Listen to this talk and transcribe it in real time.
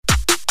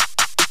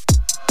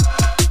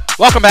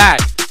Welcome back.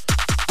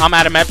 I'm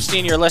Adam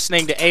Epstein. You're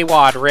listening to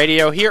AWadd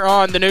Radio here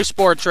on the new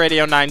Sports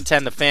Radio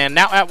 910 The Fan,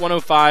 now at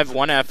 105.1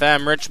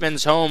 FM,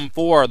 Richmond's home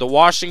for the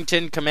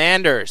Washington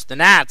Commanders, the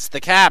Nats, the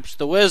Caps,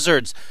 the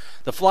Wizards,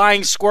 the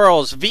Flying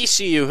Squirrels,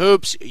 VCU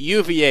Hoops,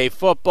 UVA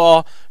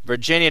Football,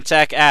 Virginia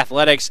Tech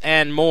Athletics,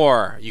 and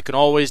more. You can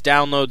always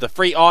download the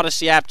free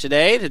Odyssey app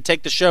today to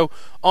take the show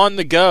on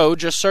the go.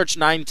 Just search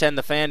 910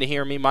 The Fan to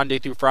hear me Monday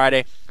through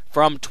Friday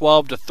from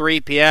 12 to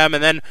 3 p.m.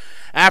 And then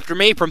after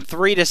me from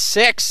 3 to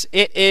 6,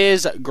 it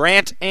is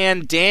Grant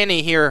and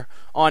Danny here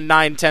on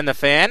 910 The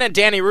Fan. And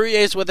Danny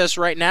Rouhier is with us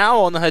right now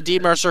on the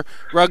Hadid Mercer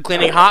Rug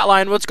Cleaning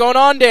Hotline. What's going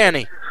on,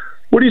 Danny?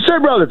 What do you say,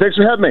 brother? Thanks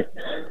for having me.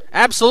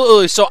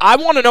 Absolutely. So I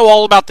want to know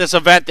all about this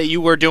event that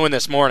you were doing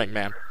this morning,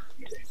 man.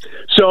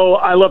 So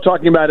I love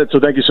talking about it,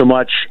 so thank you so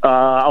much.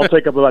 I'll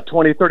take up about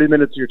 20, 30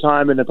 minutes of your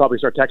time and then probably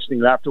start texting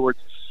you afterwards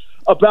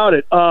about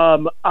it.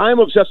 I'm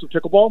obsessed with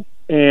pickleball,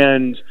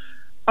 and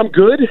I'm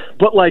good,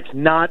 but,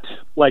 not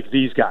like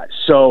these guys.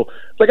 So,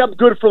 I'm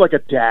good for, a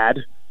dad,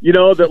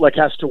 that,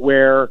 has to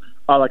wear,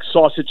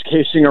 sausage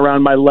casing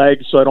around my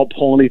legs so I don't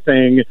pull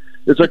anything.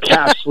 It's a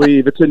calf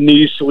sleeve. It's a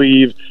knee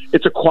sleeve.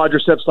 It's a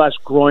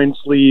quadricep/groin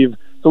sleeve.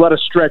 It's a lot of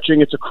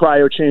stretching. It's a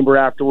cryo chamber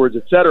afterwards,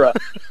 etc.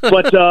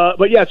 But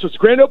yeah, so it's a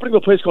grand opening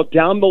of a place called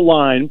Down the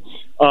Line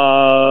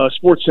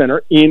Sports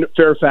Center in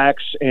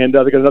Fairfax, and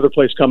they got another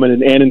place coming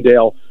in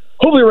Annandale,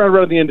 hopefully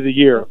around the end of the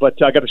year.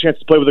 But I got a chance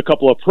to play with a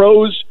couple of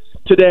pros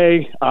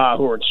today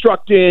who are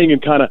instructing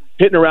and kind of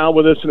hitting around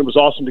with us, and it was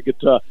awesome to get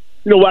to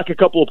whack a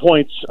couple of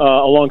points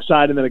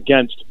alongside and then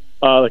against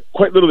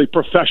quite literally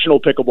professional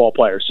pickleball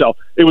players. So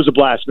it was a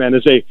blast, man.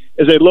 As a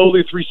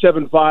lowly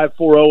 3.75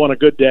 4.0 on a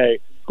good day,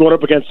 going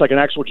up against an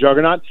actual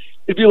juggernaut,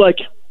 it'd be like,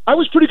 I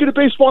was pretty good at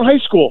baseball in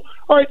high school.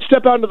 All right,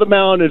 step out into the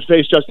mound and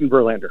face Justin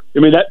Verlander. I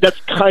mean, that's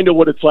kind of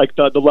what it's like,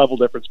 the level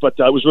difference, but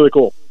it was really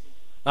cool.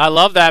 I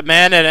love that,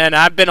 man, and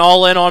I've been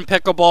all in on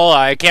pickleball.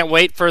 I can't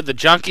wait for the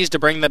Junkies to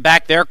bring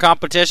back their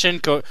competition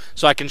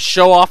so I can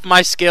show off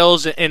my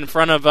skills in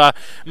front of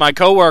my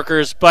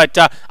coworkers. But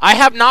I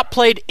have not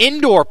played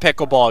indoor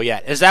pickleball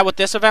yet. Is that what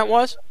this event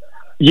was?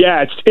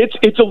 Yeah,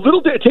 it's a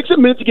little. It takes a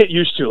minute to get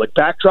used to.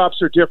 Backdrops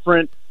are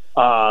different.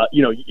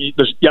 You're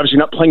obviously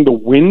not playing the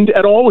wind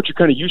at all, which you're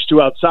kind of used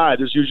to outside.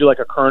 There's usually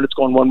a current that's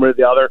going one way or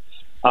the other.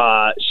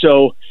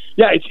 So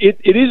yeah, it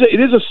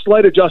is a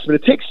slight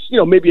adjustment. It takes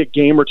maybe a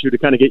game or two to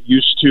kind of get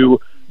used to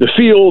the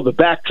feel, the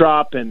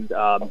backdrop, and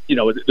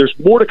there's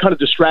more to kind of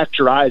distract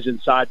your eyes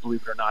inside,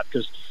 believe it or not,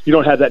 because you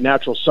don't have that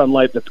natural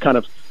sunlight that's kind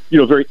of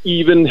very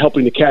even,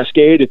 helping to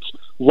cascade. It's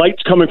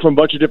lights coming from a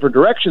bunch of different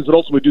directions that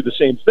ultimately do the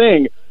same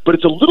thing, but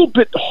it's a little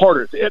bit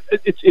harder.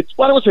 It's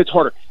well, I don't want to say it's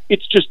harder.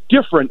 It's just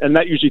different, and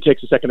that usually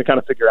takes a second to kind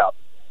of figure out.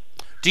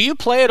 Do you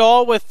play at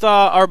all with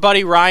our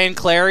buddy Ryan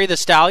Clary, the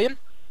Stallion?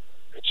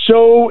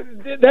 So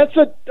that's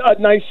a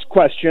nice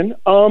question.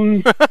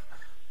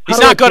 He's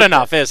not good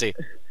enough, is he?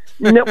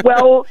 No,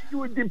 well,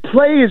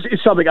 play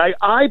is something.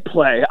 I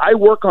play. I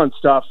work on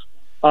stuff.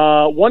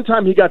 One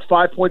time he got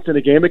 5 points in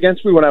a game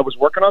against me when I was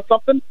working on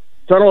something.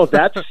 So I don't know if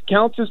that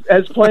counts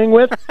as playing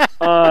with.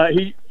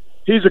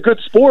 He's a good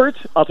sport,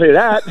 I'll tell you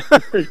that.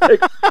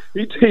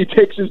 he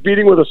takes his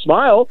beating with a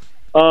smile,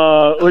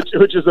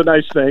 which is a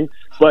nice thing.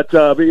 But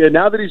yeah,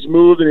 now that he's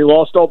moved and he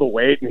lost all the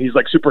weight and he's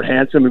super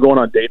handsome and going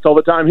on dates all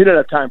the time, he doesn't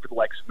have time for the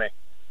likes of me.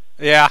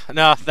 Yeah,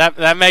 no,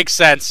 that makes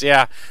sense.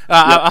 Yeah,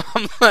 yep.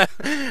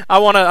 I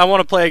want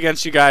to play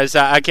against you guys.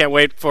 I can't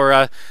wait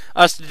for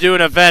us to do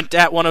an event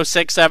at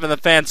 106.7 The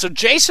Fan. So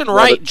Jason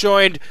Wright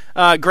joined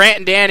Grant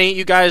and Danny,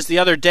 you guys, the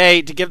other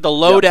day to give the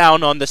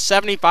lowdown on the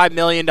 $75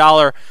 million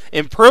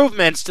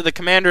improvements to the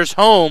Commanders'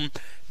 home.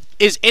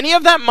 Is any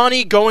of that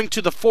money going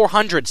to the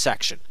 400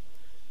 section?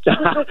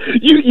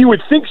 You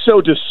would think so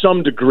to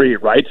some degree,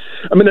 right?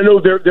 I mean, I know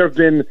there have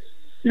been,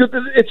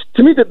 it's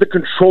to me that the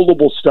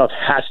controllable stuff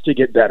has to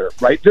get better,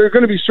 right? There are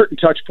going to be certain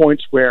touch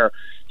points where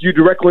you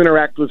directly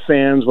interact with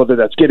fans, whether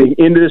that's getting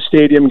into the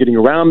stadium, getting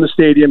around the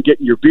stadium,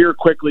 getting your beer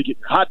quickly, getting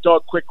your hot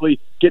dog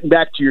quickly, getting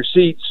back to your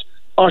seats,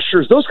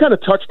 ushers. Those kind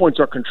of touch points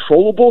are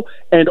controllable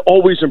and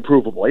always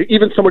improvable.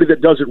 Even somebody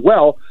that does it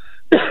well,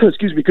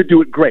 excuse me, could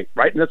do it great,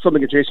 right? And that's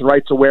something that Jason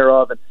Wright's aware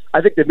of, and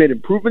I think they've made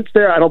improvements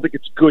there. I don't think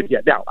it's good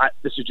yet. Now,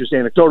 this is just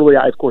anecdotally.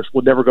 I, of course,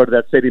 will never go to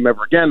that stadium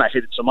ever again. I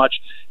hate it so much,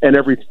 and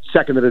every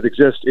second that it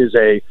exists is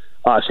a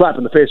slap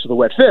in the face with a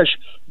wet fish.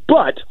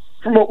 But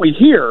from what we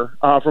hear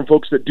from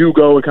folks that do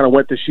go and kind of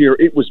went this year,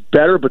 it was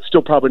better, but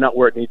still probably not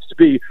where it needs to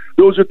be.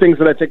 Those are things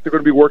that I think they're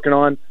going to be working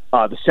on.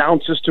 The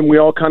sound system we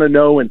all kind of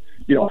know, and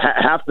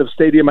half the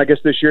stadium, I guess,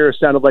 this year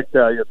sounded like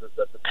the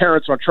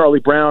parents on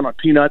Charlie Brown on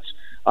Peanuts.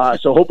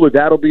 So hopefully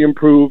that'll be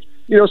improved.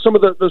 Some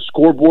of the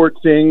scoreboard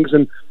things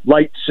and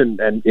lights and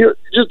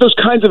just those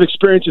kinds of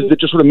experiences that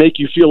just sort of make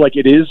you feel like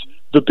it is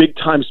the big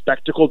time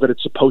spectacle that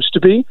it's supposed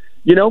to be.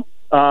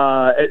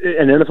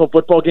 an NFL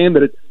football game,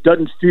 that it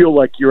doesn't feel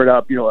like you're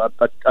at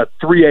a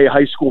 3A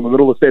high school in the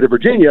middle of the state of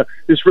Virginia.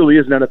 This really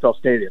is an NFL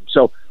stadium.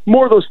 So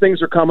more of those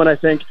things are coming, I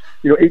think.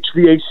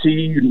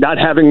 HVAC, not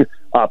having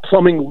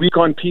plumbing leak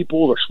on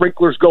people, or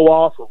sprinklers go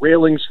off, or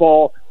railings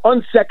fall.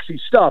 Unsexy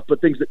stuff,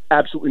 but things that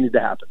absolutely need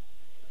to happen.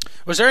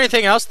 Was there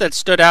anything else that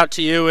stood out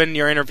to you in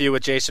your interview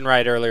with Jason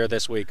Wright earlier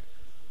this week?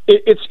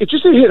 It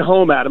just hit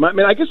home, Adam. I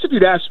mean, I guess if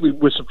you'd asked me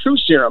with some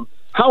truth serum,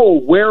 how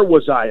aware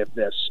was I of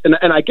this? And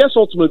I guess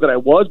ultimately that I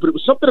was, but it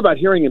was something about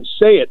hearing him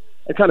say it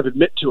and kind of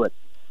admit to it.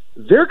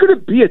 They're going to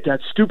be at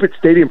that stupid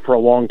stadium for a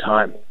long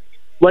time.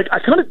 Like, I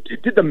kind of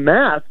did the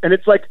math, and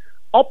it's like,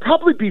 I'll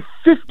probably be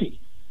 50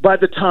 by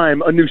the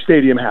time a new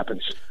stadium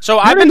happens. So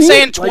I've been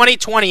saying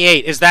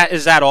 2028. Is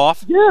that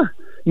off? Yeah.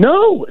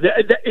 No.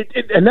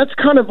 And that's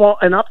kind of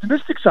an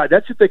optimistic side.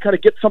 That's if they kind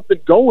of get something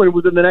going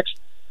within the next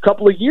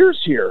couple of years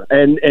here.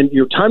 And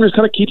time just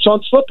kind of keeps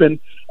on slipping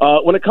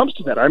when it comes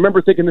to that. I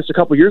remember thinking this a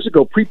couple of years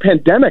ago,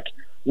 pre-pandemic,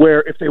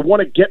 where if they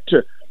want to get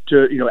to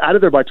out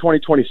of there by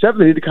 2027,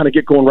 they need to kind of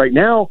get going right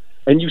now.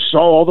 And you saw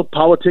all the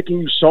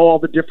politicking, you saw all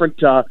the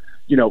different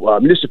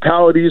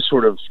municipalities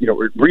sort of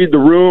read the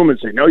room and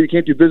say, no, you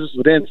can't do business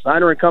with Dan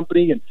Snyder and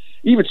company. And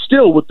even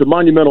still, with the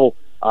monumental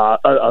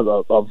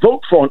a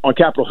vote on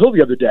Capitol Hill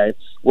the other day,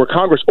 where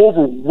Congress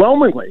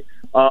overwhelmingly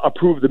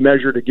approved the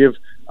measure to give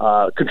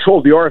control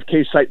of the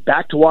RFK site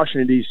back to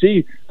Washington,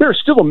 D.C., there are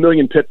still a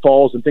million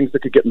pitfalls and things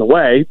that could get in the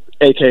way,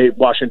 a.k.a.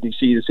 Washington,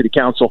 D.C., the city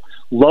council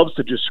loves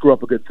to just screw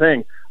up a good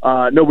thing.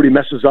 Nobody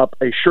messes up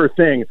a sure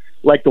thing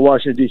like the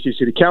Washington, D.C.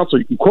 city council.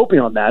 You can quote me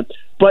on that.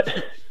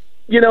 But,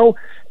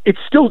 it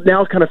still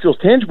now kind of feels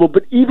tangible.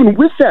 But even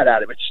with that,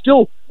 Adam, it's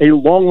still a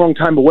long, long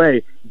time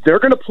away. They're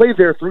going to play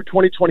there through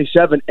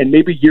 2027 and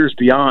maybe years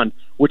beyond,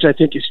 which I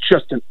think is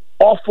just an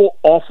awful,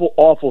 awful,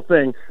 awful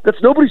thing.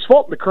 That's nobody's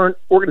fault in the current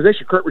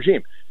organization, current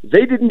regime.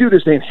 They didn't do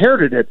this. They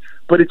inherited it.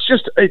 But it's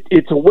just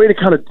it's a way to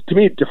kind of, to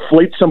me,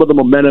 deflate some of the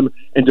momentum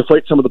and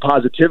deflate some of the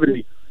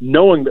positivity,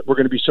 knowing that we're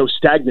going to be so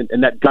stagnant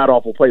in that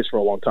god-awful place for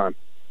a long time.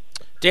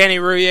 Danny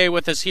Rouhier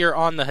with us here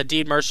on the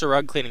Hadid Mercer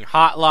Rug Cleaning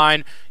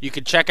Hotline. You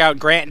can check out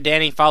Grant and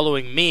Danny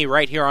following me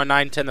right here on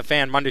 910 The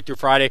Fan, Monday through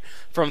Friday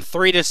from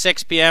 3 to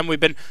 6 p.m. We've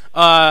been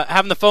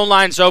having the phone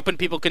lines open.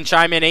 People can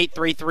chime in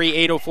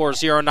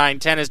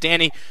 833-804-0910. As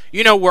Danny,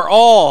 we're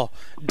all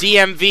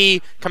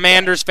DMV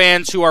Commanders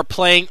fans who are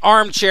playing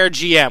armchair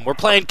GM. We're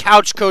playing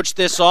couch coach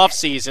this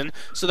offseason.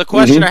 So the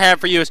question I have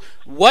for you is,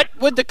 what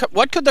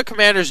could the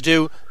Commanders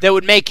do that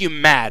would make you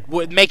mad,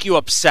 would make you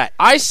upset?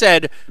 I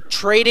said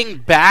trading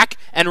back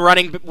and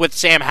running with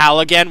Sam Howell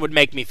again would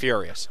make me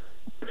furious.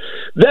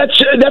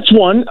 That's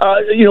one.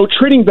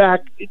 Trading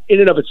back in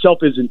and of itself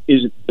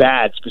isn't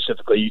bad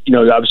specifically.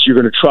 Obviously you're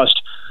going to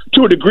trust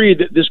to a degree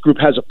that this group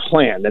has a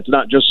plan. That's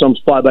not just some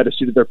fly by the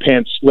seat of their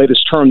pants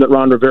latest term that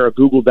Ron Rivera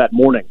Googled that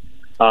morning,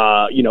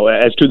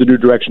 as to the new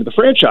direction of the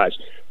franchise.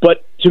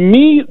 But to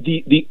me,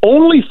 the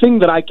only thing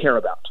that I care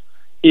about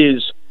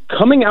is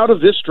coming out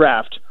of this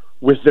draft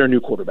with their new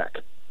quarterback.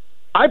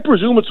 I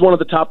presume it's one of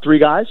the top three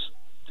guys,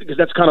 because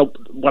that's kind of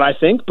what I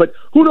think, but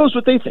who knows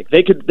what they think.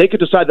 They could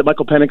decide that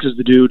Michael Penix is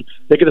the dude.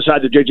 They could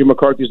decide that J.J.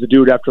 McCarthy is the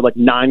dude after like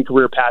 9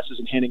 career passes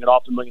and handing it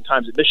off a million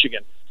times at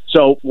Michigan.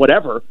 So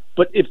whatever.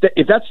 But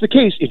if that's the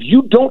case, if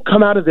you don't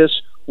come out of this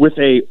with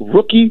a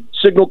rookie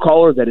signal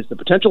caller that is the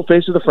potential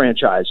face of the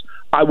franchise,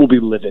 I will be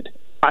livid.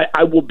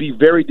 I will be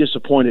very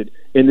disappointed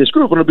in this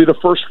group. It'll be the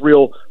first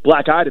real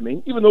black eye to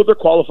me, even though they're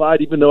qualified,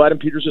 even though Adam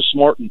Peters is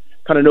smart and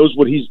kind of knows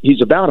what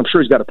he's about. I'm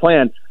sure he's got a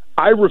plan.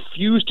 I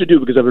refuse to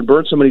do, because I've been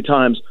burned so many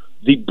times,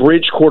 the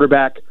bridge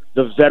quarterback,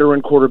 the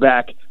veteran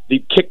quarterback,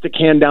 the kick the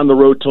can down the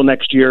road till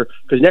next year,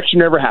 because next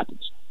year never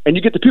happens. And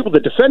you get the people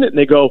that defend it and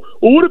they go,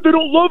 well, what if they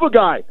don't love a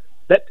guy?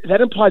 That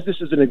implies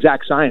this is an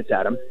exact science,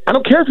 Adam. I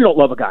don't care if you don't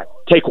love a guy.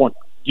 Take one.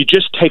 You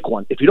just take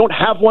one. If you don't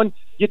have one,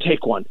 you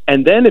take one.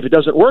 And then if it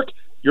doesn't work,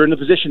 you're in the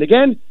position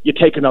again, you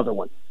take another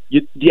one.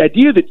 The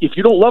idea that if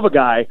you don't love a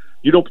guy,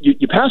 you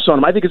pass on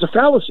him, I think is a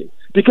fallacy,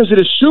 because it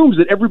assumes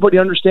that everybody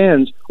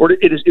understands, or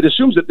it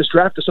assumes that this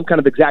draft is some kind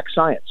of exact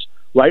science,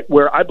 right?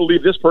 Where I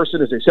believe this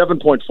person is a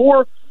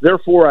 7.4,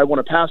 therefore I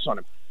want to pass on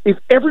him. If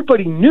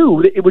everybody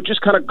knew, that it would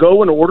just kind of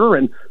go in order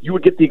and you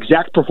would get the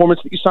exact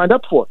performance that you signed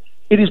up for.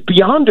 It is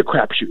beyond a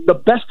crapshoot. The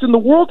best in the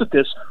world at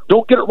this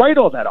don't get it right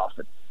all that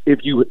often. If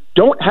you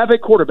don't have a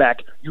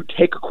quarterback, you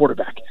take a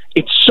quarterback.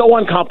 It's so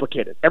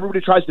uncomplicated.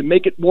 Everybody tries to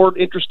make it more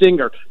interesting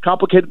or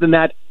complicated than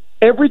that.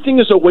 Everything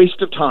is a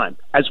waste of time.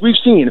 As we've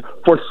seen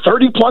for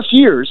 30-plus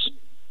years,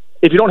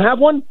 if you don't have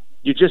one,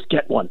 you just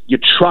get one. You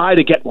try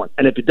to get one.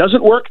 And if it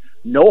doesn't work,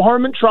 no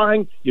harm in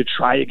trying. You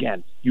try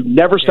again. You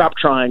never stop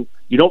trying.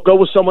 You don't go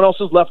with someone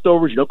else's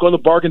leftovers. You don't go in the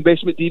bargain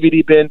basement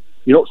DVD bin.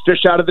 You don't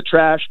fish out of the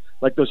trash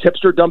like those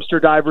hipster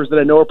dumpster divers that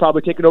I know are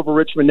probably taking over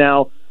Richmond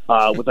now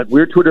with like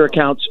weird Twitter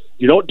accounts.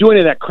 You don't do any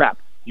of that crap.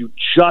 You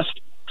just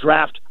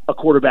draft a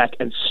quarterback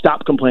and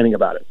stop complaining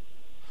about it.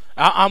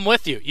 I'm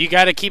with you. You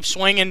got to keep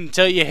swinging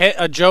until you hit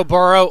a Joe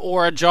Burrow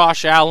or a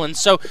Josh Allen.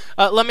 So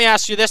let me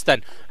ask you this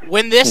then.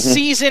 When this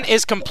season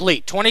is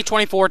complete,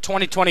 2024,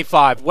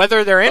 2025,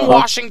 whether they're in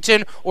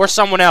Washington or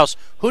someone else,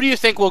 who do you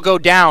think will go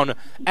down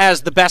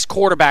as the best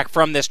quarterback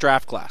from this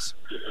draft class?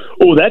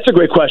 Oh, that's a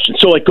great question.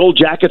 So like Gold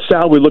Jacket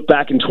style, we look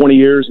back in 20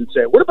 years and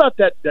say, what about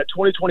that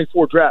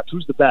 2024 draft?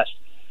 Who's the best?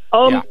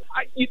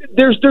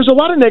 There's a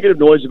lot of negative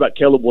noise about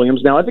Caleb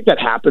Williams now. I think that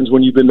happens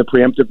when you've been the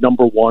preemptive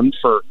number one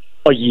for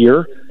a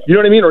year. You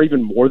know what I mean? Or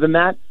even more than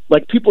that.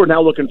 Like, people are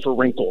now looking for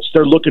wrinkles.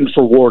 They're looking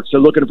for warts.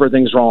 They're looking for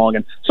things wrong.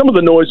 And some of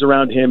the noise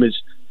around him is,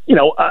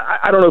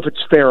 I don't know if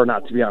it's fair or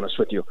not, to be honest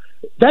with you.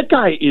 That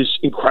guy is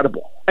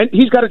incredible. And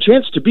he's got a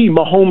chance to be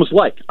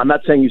Mahomes-like. I'm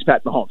not saying he's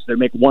Pat Mahomes. They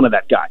make one of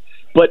that guy.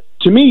 But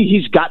to me,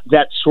 he's got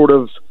that sort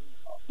of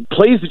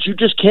plays that you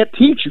just can't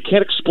teach. You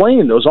can't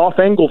explain those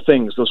off-angle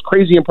things, those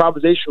crazy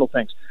improvisational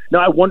things. Now,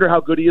 I wonder how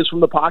good he is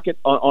from the pocket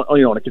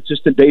on a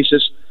consistent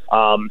basis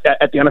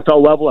at the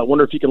NFL level. I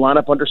wonder if he can line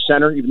up under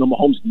center, even though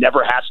Mahomes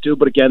never has to.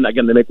 But again,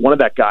 they make one of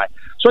that guy.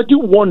 So I do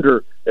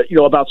wonder,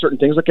 about certain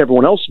things like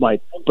everyone else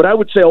might. But I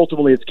would say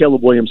ultimately it's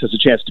Caleb Williams has a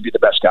chance to be the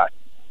best guy.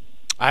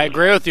 I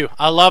agree with you.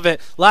 I love it.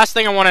 Last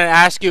thing I wanted to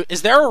ask you,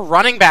 is there a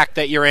running back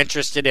that you're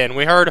interested in?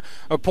 We heard a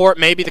report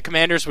maybe the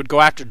Commanders would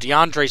go after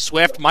DeAndre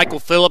Swift. Michael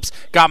Phillips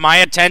got my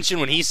attention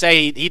when he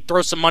said he'd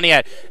throw some money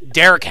at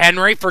Derrick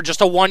Henry for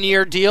just a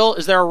one-year deal.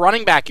 Is there a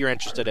running back you're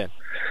interested in?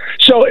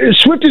 So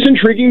Swift is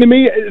intriguing to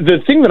me.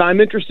 The thing that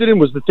I'm interested in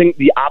was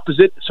the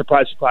opposite,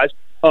 surprise, surprise,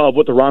 of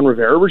what the Ron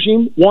Rivera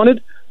regime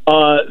wanted.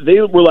 They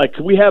were like,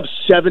 "Could we have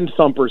 7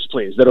 thumpers,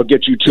 please? That'll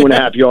get you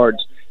 2.5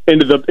 yards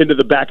into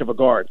the back of a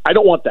guard." I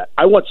don't want that.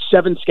 I want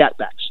 7 scat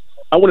backs.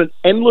 I want an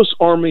endless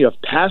army of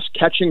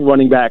pass-catching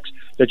running backs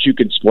that you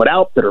can split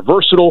out, that are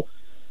versatile.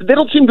 They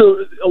don't seem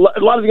to – a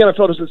lot of the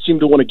NFL doesn't seem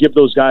to want to give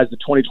those guys the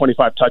 20,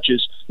 25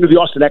 touches. The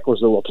Austin Eckler's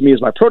of the world, to me, is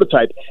my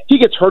prototype. He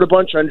gets hurt a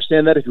bunch. I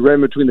understand that. If you ran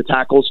him between the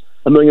tackles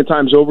a million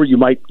times over, you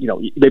might,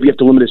 maybe you have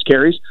to limit his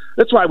carries.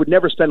 That's why I would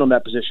never spend on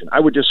that position. I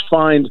would just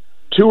find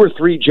 2 or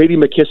 3 J.D.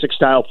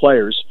 McKissick-style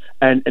players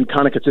and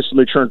kind of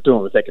consistently churn through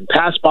them. If they can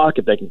pass block,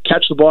 if they can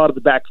catch the ball out of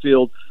the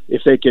backfield,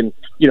 if they can,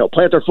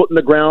 plant their foot in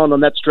the ground on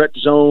that stretch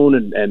zone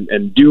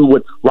and do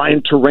what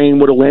Ryan Terrain,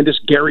 what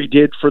Olandis Gary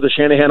did for the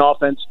Shanahan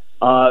offense,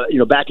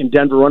 back in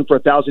Denver, run for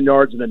 1,000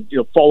 yards and then,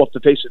 fall off the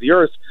face of the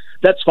earth,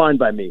 that's fine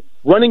by me.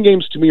 Running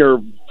games to me are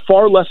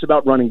far less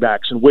about running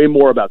backs and way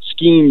more about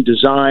scheme,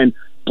 design,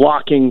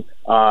 blocking,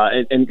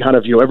 and kind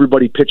of,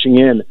 everybody pitching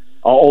in.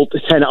 All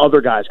 10 other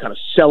guys kind of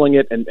selling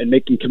it and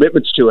making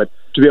commitments to it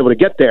to be able to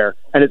get there.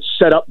 And it's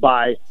set up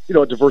by,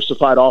 a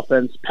diversified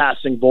offense,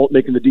 passing,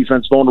 making the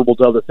defense vulnerable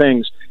to other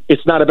things.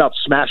 It's not about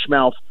smash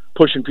mouth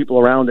pushing people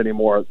around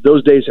anymore.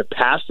 Those days have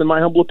passed, in my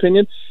humble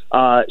opinion.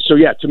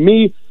 To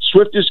me,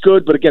 Swift is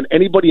good. But again,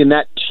 anybody in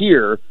that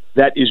tier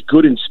that is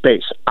good in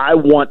space. I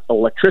want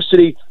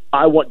electricity.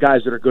 I want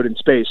guys that are good in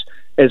space,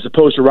 as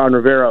opposed to Ron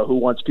Rivera, who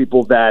wants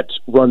people that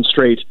run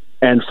straight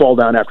and fall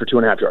down after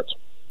 2.5 yards.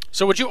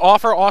 So would you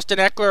offer Austin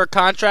Eckler a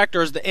contract,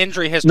 or is the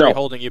injury history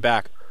holding you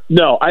back?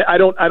 No, I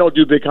don't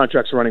do big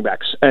contracts for running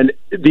backs. And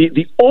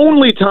the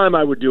only time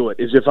I would do it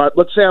is if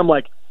let's say I'm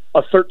like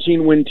a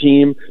 13-win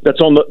team that's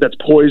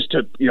poised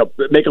to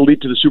make a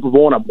leap to the Super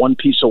Bowl and I'm one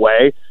piece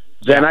away.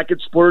 Then I could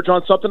splurge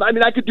on something. I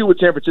mean, I could do what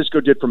San Francisco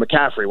did for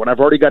McCaffrey. When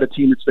I've already got a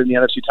team that's been in the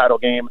NFC title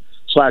game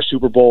 /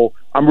 Super Bowl,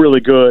 I'm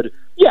really good.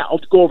 Yeah, I'll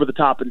go over the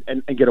top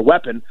and get a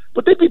weapon.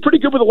 But they'd be pretty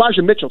good with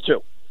Elijah Mitchell,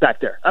 too,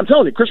 back there. I'm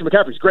telling you, Christian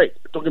McCaffrey's great.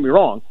 Don't get me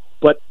wrong.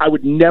 But I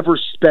would never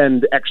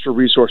spend extra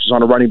resources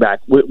on a running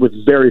back with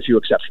very few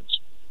exceptions.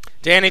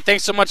 Danny,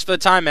 thanks so much for the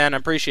time, man. I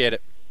appreciate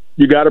it.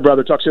 You got it,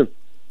 brother. Talk soon.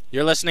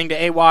 You're listening to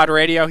AWadd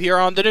Radio here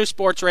on the new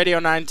Sports Radio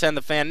 910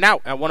 The Fan, now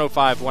at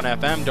 105.1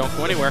 FM. Don't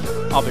go anywhere.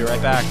 I'll be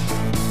right back.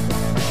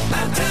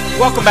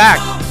 Welcome back.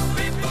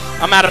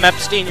 I'm Adam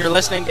Epstein. You're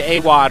listening to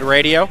AWadd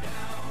Radio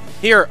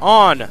here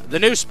on the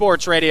new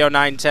Sports Radio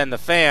 910 The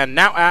Fan,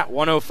 now at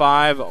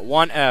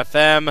 105.1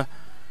 FM.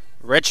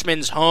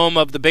 Richmond's home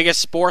of the biggest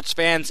sports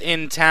fans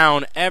in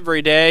town.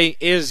 Every day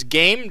is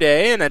game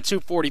day, and at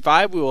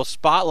 2:45 we will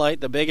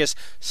spotlight the biggest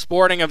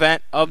sporting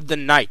event of the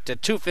night.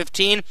 At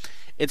 2:15,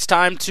 it's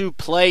time to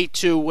play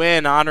to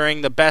win,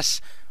 honoring the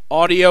best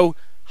audio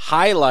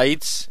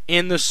highlights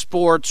in the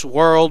sports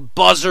world,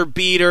 buzzer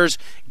beaters,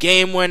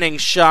 game-winning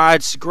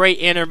shots, great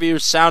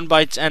interviews, sound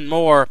bites, and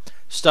more.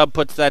 Stub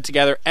puts that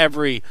together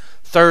every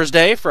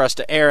Thursday for us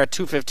to air at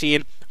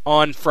 2:15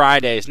 on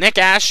Fridays. Nick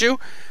Ashew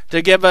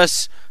to give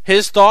us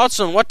his thoughts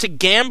on what to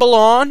gamble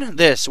on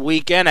this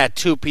weekend at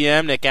 2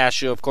 p.m. Nick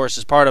Ashew, of course,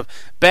 is part of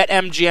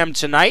BetMGM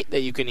Tonight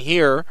that you can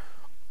hear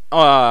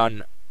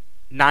on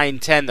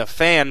 910 The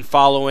Fan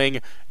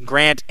following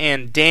Grant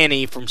and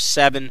Danny from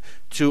 7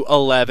 to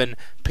 11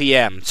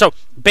 p.m. So,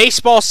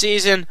 baseball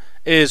season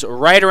is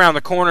right around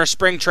the corner.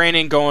 Spring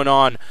training going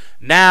on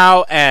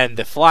now, and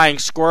the Flying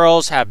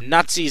Squirrels have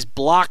Nutsy's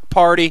block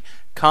party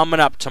coming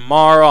up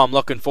tomorrow. I'm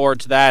looking forward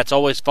to that. It's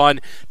always fun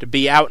to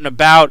be out and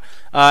about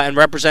and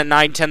represent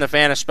 910 The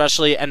Fan,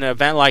 especially at an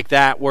event like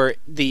that where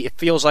it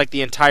feels like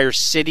the entire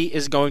city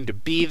is going to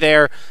be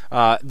there.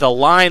 The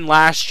line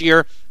last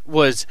year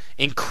was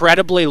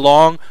incredibly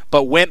long,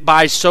 but went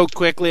by so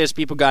quickly as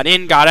people got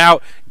in, got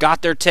out,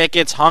 got their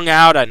tickets, hung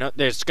out. I know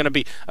there's going to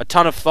be a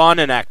ton of fun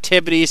and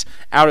activities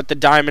out at the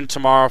Diamond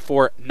tomorrow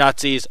for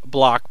Nutsy's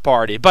block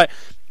party. But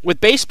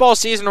with baseball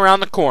season around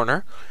the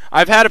corner,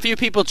 I've had a few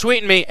people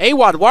tweeting me,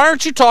 AWadd, why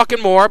aren't you talking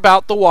more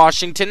about the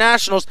Washington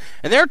Nationals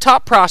and their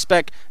top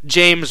prospect,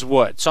 James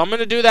Wood? So I'm going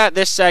to do that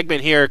this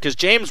segment here because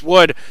James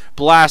Wood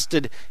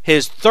blasted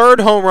his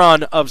third home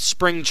run of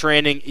spring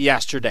training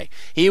yesterday.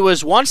 He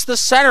was once the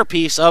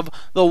centerpiece of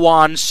the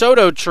Juan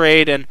Soto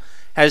trade and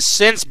has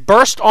since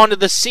burst onto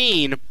the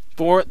scene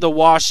for the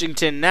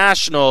Washington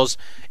Nationals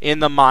in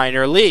the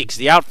minor leagues.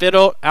 The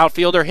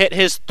outfielder hit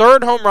his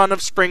third home run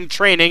of spring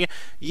training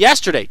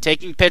yesterday,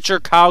 taking pitcher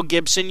Kyle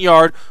Gibson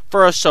yard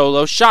for a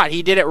solo shot.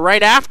 He did it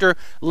right after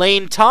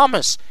Lane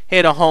Thomas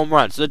hit a home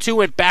run. So the two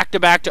went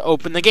back-to-back to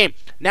open the game.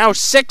 Now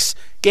 6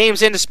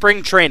 games into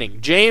spring training,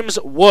 James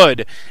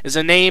Wood is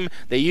a name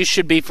that you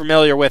should be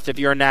familiar with if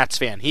you're a Nats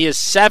fan. He is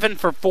 7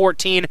 for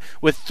 14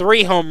 with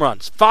 3 home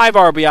runs, 5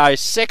 RBIs,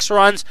 6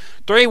 runs,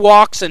 3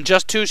 walks, and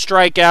just 2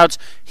 strikeouts.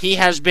 He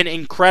has been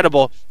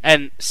incredible,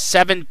 and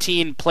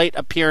 17 plate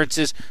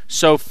appearances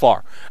so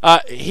far.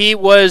 He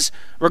was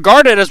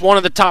regarded as one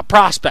of the top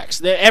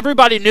prospects.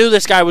 Everybody knew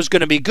this guy was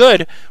going to be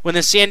good when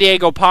the San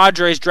Diego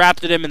Padres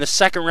drafted him in the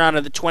second round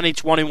of the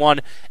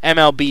 2021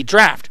 MLB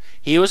draft.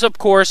 He was, of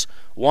course,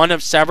 one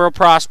of several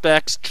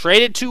prospects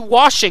traded to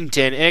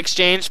Washington in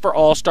exchange for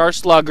all-star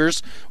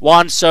sluggers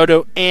Juan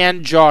Soto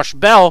and Josh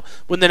Bell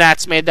when the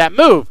Nats made that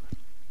move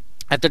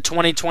at the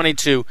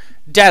 2022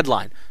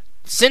 deadline.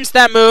 Since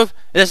that move,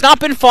 it has not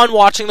been fun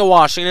watching the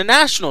Washington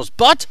Nationals,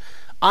 but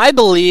I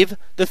believe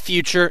the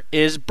future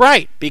is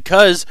bright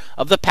because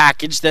of the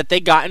package that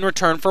they got in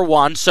return for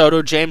Juan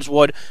Soto, James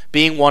Wood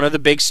being one of the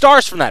big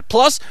stars from that.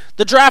 Plus,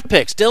 the draft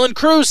picks. Dylan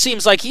Cruz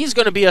seems like he's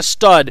going to be a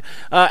stud,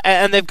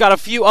 and they've got a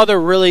few other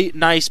really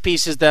nice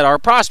pieces that are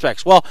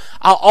prospects. Well,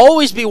 I'll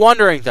always be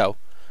wondering, though,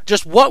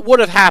 just what would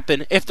have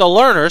happened if the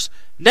Lerners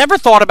never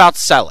thought about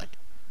selling.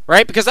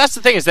 Right? Because that's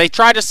the thing is they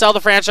tried to sell the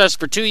franchise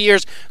for 2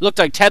 years. It looked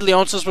like Ted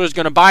Leonsis was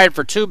going to buy it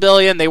for $2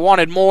 billion. They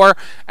wanted more.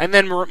 And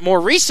then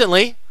more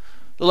recently,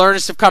 the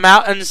Lerners have come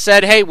out and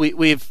said, hey,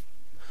 we've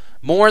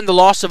mourned the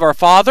loss of our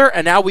father,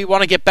 and now we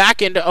want to get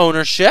back into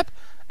ownership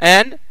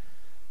and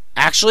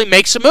actually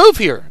makes a move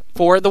here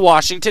for the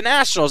Washington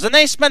Nationals. And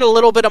they spent a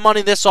little bit of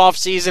money this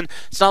offseason.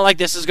 It's not like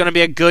this is going to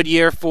be a good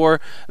year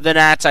for the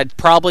Nats. I'd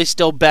probably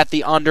still bet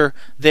the under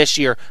this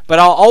year. But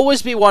I'll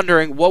always be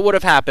wondering what would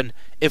have happened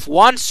if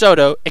Juan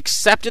Soto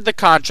accepted the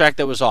contract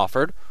that was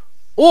offered,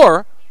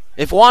 or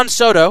if Juan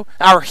Soto,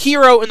 our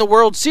hero in the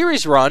World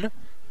Series run,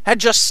 had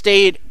just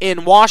stayed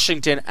in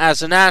Washington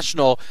as a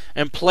National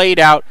and played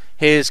out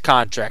his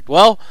contract.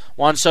 Well,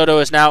 Juan Soto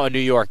is now a New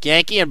York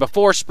Yankee, and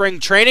before spring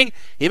training,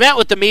 he met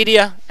with the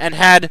media and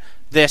had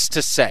this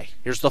to say.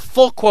 Here's the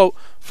full quote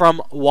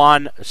from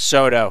Juan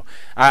Soto.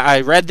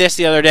 I read this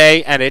the other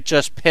day, and it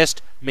just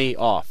pissed me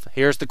off.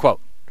 Here's the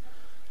quote.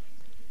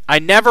 I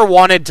never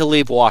wanted to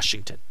leave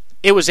Washington.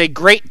 It was a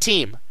great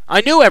team.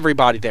 I knew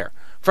everybody there.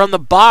 From the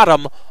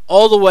bottom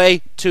all the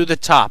way to the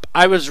top.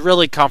 I was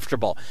really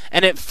comfortable,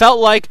 and it felt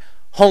like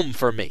home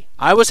for me.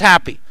 I was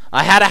happy.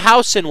 I had a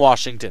house in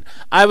Washington.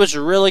 I was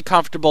really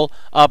comfortable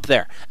up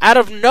there. Out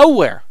of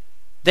nowhere,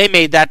 they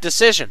made that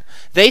decision.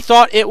 They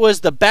thought it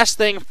was the best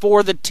thing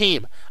for the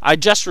team. I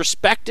just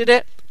respected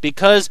it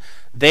because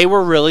they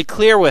were really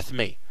clear with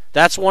me.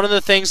 That's one of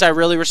the things I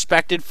really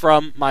respected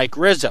from Mike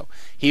Rizzo.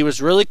 He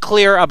was really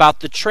clear about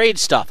the trade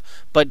stuff.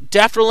 But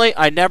definitely,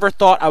 I never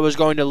thought I was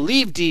going to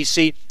leave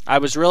D.C. I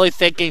was really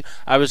thinking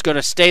I was going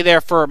to stay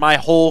there for my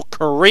whole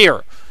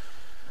career.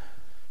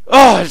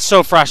 Oh, it's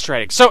so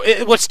frustrating. So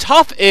what's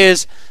tough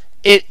is,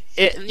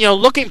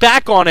 looking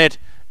back on it,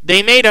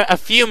 they made a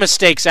few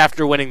mistakes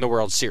after winning the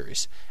World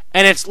Series.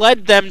 And it's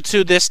led them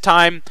to this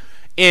time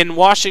in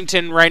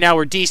Washington right now,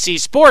 or D.C.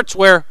 sports,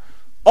 where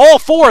all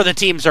 4 of the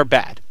teams are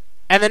bad.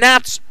 And the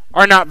Nats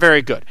are not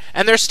very good.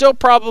 And they're still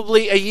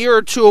probably a year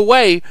or 2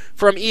 away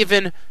from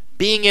even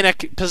being in a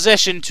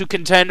position to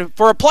contend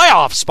for a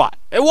playoff spot,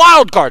 a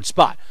wild card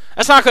spot.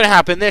 That's not going to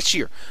happen this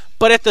year.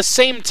 But at the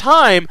same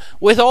time,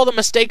 with all the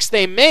mistakes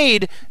they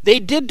made, they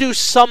did do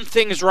some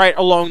things right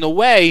along the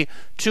way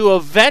to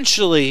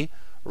eventually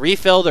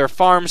refill their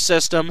farm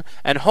system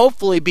and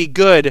hopefully be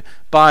good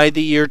by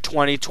the year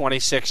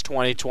 2026,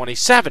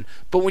 2027.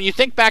 But when you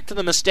think back to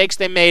the mistakes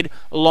they made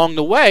along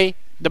the way,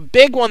 the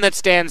big one that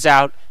stands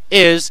out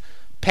is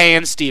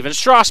paying Steven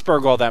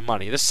Strasburg all that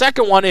money. The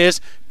second one is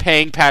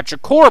paying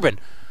Patrick Corbin.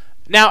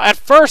 Now, at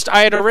first,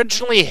 I had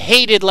originally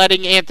hated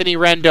letting Anthony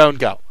Rendon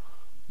go.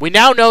 We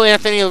now know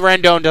Anthony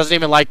Rendon doesn't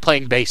even like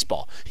playing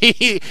baseball.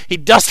 He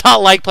does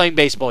not like playing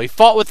baseball. He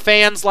fought with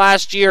fans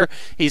last year.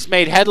 He's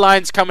made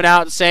headlines coming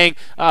out saying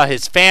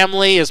his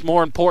family is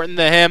more important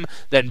to him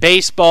than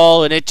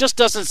baseball, and it just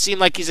doesn't seem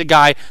like he's a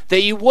guy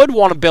that you would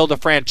want to build a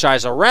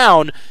franchise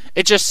around.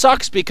 It just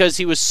sucks because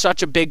he was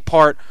such a big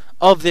part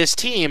of this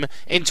team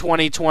in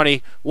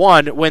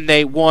 2021 when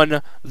they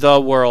won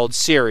the World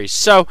Series.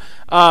 So,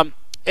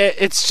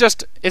 it's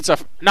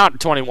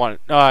not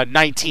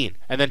 19,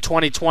 and then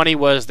 2020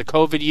 was the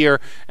COVID year,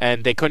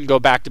 and they couldn't go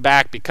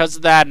back-to-back because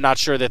of that. I'm not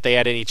sure that they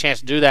had any chance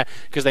to do that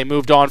because they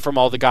moved on from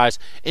all the guys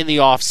in the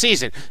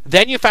offseason.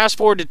 Then you fast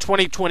forward to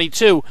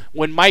 2022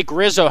 when Mike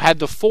Rizzo had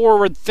the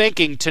forward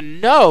thinking to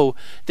know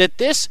that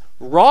this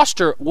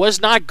roster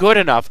was not good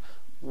enough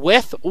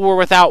with or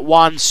without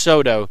Juan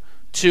Soto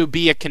to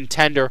be a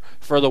contender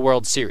for the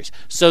World Series.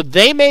 So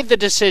they made the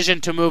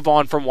decision to move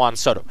on from Juan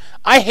Soto.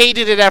 I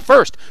hated it at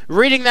first.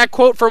 Reading that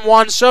quote from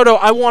Juan Soto,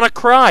 I want to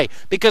cry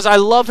because I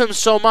love him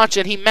so much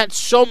and he meant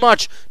so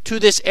much to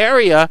this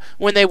area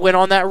when they went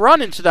on that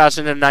run in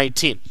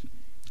 2019.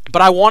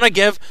 But I want to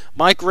give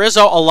Mike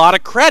Rizzo a lot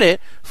of credit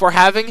for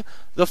having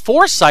the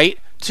foresight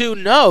to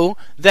know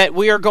that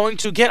we are going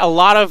to get a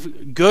lot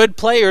of good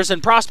players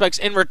and prospects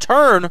in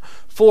return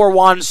for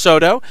Juan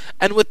Soto.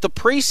 And with the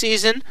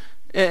preseason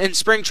in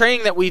spring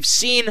training that we've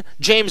seen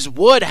James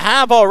Wood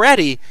have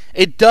already,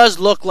 it does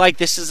look like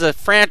this is a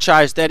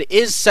franchise that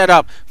is set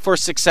up for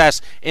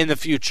success in the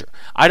future.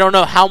 I don't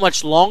know how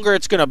much longer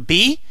it's going to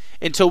be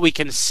until we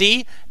can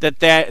see that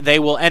they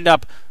will end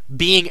up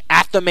being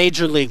at the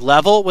major league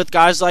level with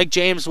guys like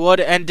James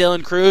Wood and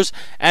Dylan Cruz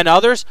and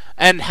others,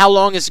 and how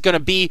long is it going to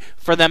be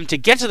for them to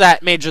get to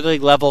that major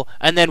league level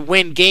and then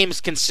win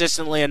games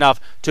consistently enough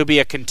to be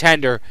a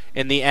contender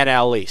in the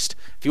NL East.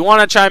 If you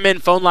want to chime in,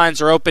 phone lines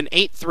are open,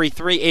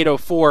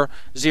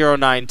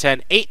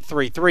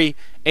 833-804-0910,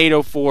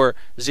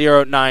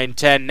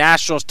 833-804-0910.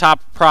 Nationals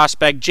top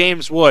prospect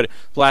James Wood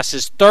blasts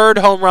his third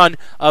home run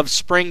of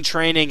spring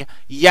training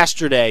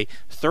yesterday.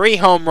 3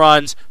 home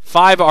runs,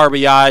 5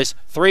 RBIs,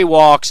 3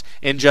 walks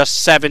in just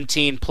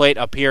 17 plate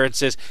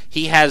appearances.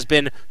 He has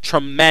been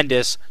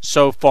tremendous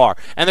so far.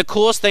 And the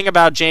coolest thing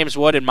about James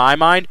Wood in my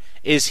mind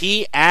is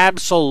he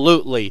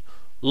absolutely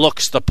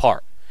looks the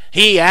part.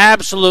 He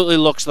absolutely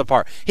looks the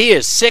part. He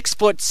is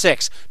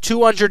 6'6",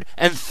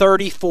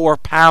 234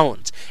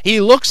 pounds. He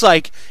looks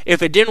like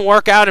if it didn't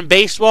work out in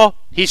baseball,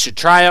 he should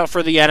try out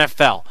for the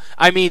NFL.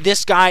 I mean,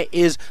 this guy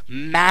is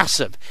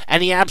massive,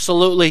 and he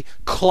absolutely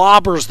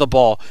clobbers the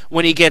ball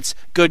when he gets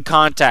good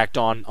contact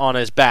on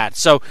his bat.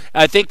 So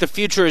I think the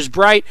future is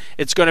bright.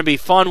 It's going to be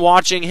fun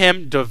watching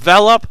him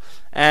develop.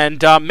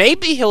 And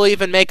maybe he'll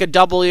even make a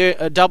double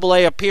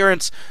A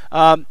appearance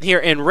here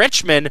in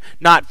Richmond,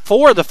 not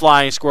for the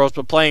Flying Squirrels,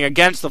 but playing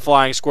against the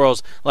Flying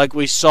Squirrels like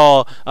we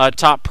saw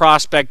top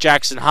prospect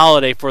Jackson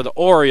Holliday for the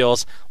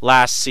Orioles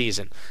last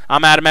season.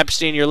 I'm Adam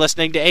Epstein. You're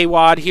listening to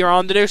AWadd here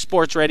on the new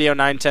Sports Radio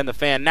 910 The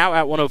Fan, now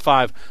at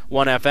 105.1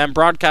 FM,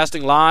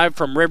 broadcasting live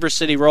from River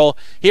City Roll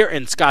here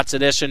in Scott's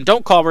Addition.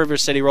 Don't call River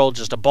City Roll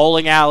just a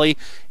bowling alley.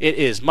 It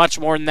is much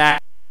more than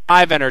that.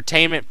 Live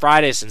entertainment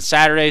Fridays and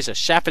Saturdays, a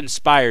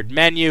chef-inspired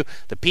menu.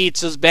 The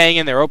pizza's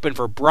banging. They're open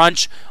for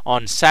brunch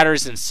on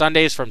Saturdays and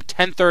Sundays from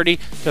 10:30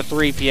 to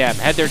 3 p.m.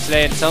 Head there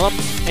today and tell them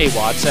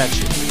AWadd sent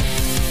you.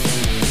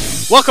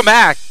 Welcome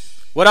back.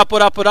 What up,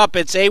 what up, what up?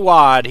 It's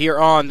AWadd here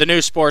on the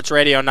new Sports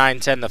Radio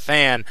 910 The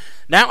Fan.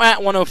 Now at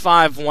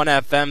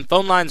 105.1 FM.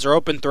 Phone lines are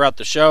open throughout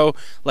the show.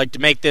 Like to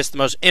make this the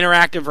most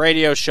interactive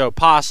radio show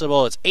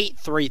possible. It's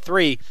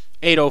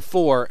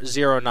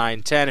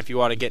 833-804-0910. If you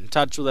want to get in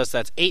touch with us,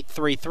 that's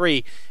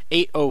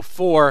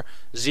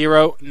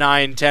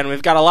 833-804-0910.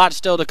 We've got a lot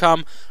still to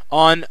come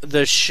on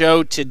the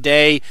show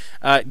today.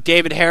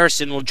 David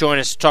Harrison will join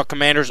us to talk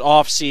Commanders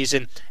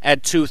offseason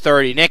at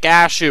 2:30. Nick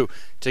Ashew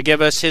to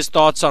give us his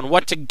thoughts on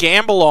what to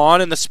gamble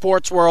on in the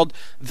sports world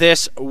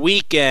this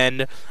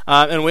weekend.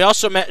 And we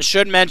also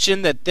should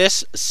mention that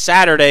this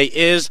Saturday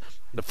is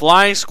the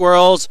Flying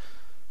Squirrels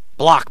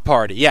block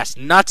party. Yes,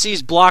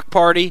 Nutsy's block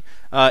party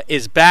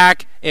is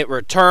back. It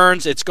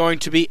returns. It's going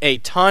to be a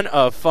ton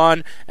of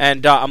fun,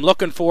 and I'm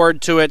looking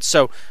forward to it.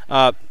 So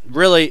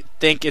really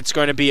think it's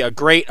going to be a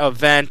great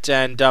event.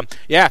 And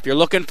yeah, if you're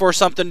looking for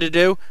something to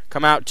do,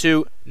 come out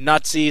to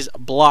Nutsy's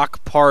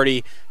block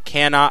party.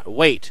 Cannot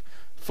wait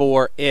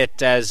for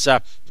it, as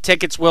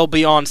tickets will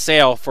be on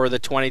sale for the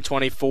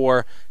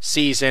 2024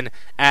 season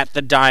at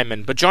the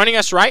Diamond. But joining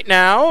us right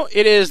now,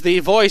 it is the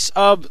voice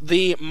of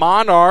the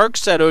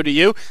Monarchs at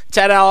ODU,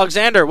 Ted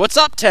Alexander. What's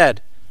up,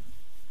 Ted?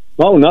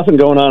 Oh, nothing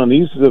going on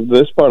in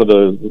this part of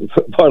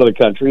the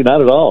country.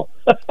 Not at all.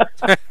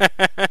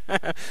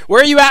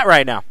 Where are you at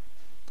right now?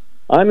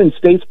 I'm in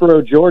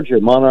Statesboro, Georgia.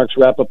 Monarchs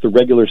wrap up the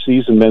regular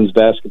season men's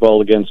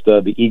basketball against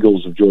the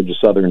Eagles of Georgia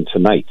Southern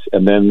tonight,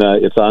 and then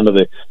it's on to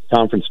the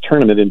conference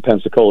tournament in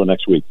Pensacola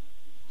next week.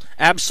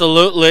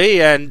 Absolutely,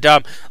 and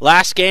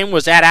last game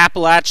was at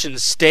Appalachian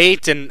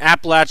State, and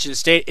Appalachian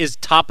State is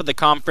top of the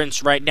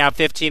conference right now,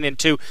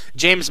 15-2.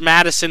 James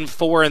Madison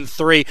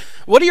 4-3.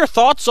 What are your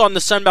thoughts on the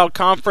Sun Belt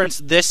Conference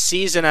this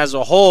season as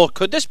a whole?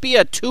 Could this be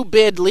a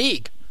two-bid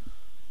league?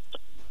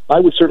 I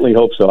would certainly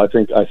hope so. I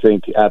think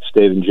App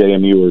State and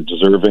JMU are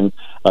deserving.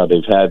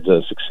 They've had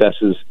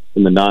successes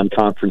in the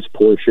non-conference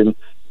portion.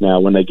 Now,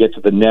 when they get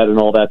to the net and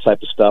all that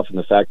type of stuff, and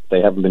the fact that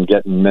they haven't been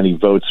getting many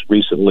votes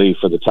recently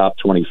for the top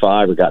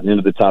 25 or gotten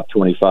into the top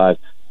 25,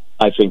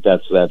 I think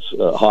that's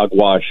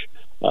hogwash.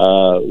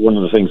 One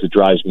of the things that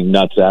drives me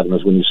nuts, Adam,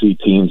 is when you see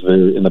teams that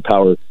are in the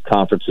power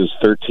conferences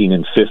 13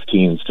 and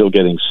 15 still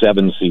getting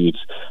 7 seeds.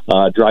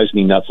 Drives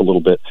me nuts a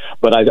little bit.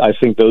 But I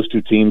think those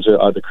two teams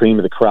are the cream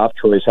of the crop.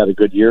 Troy's had a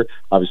good year.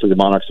 Obviously, the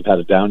Monarchs have had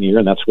a down year,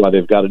 and that's why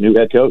they've got a new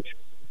head coach.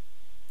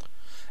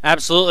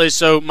 Absolutely.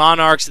 So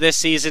Monarchs this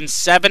season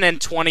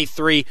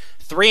 7-23,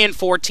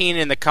 3-14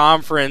 in the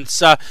conference.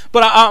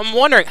 But I'm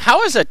wondering,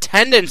 how has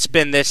attendance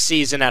been this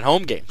season at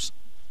home games?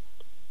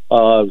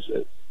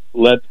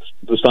 Let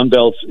the Sun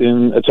Belts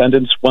in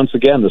attendance once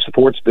again. The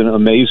support's been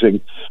amazing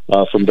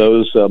from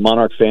those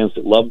Monarch fans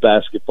that love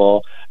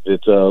basketball,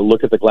 that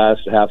look at the glass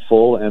half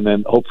full and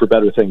then hope for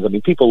better things. I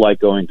mean, people like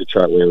going to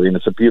Chartway Arena.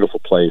 It's a beautiful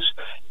place,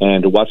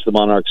 and to watch the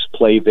Monarchs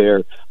play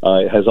there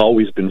has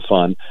always been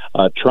fun.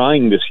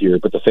 Trying this year,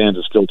 but the fans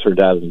have still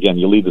turned out. And again,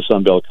 you lead the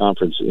Sun Belt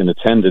Conference in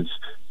attendance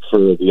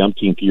for the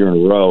umpteenth year in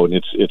a row, and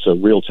it's a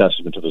real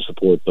testament to the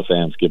support the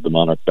fans give the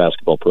Monarch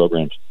basketball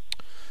programs.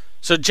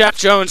 So Jeff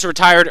Jones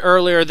retired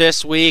earlier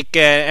this week,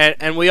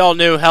 and we all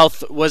knew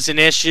health was an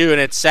issue, and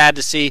it's sad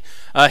to see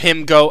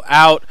him go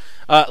out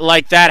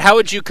like that. How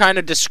would you kind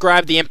of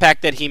describe the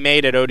impact that he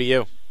made at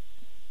ODU?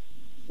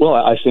 Well,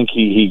 I think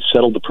he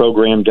settled the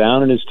program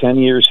down in his 10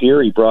 years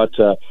here. He brought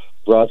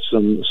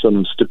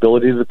some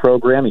stability to the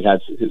program. He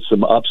had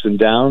some ups and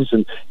downs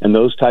and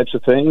those types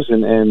of things.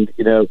 And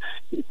you know,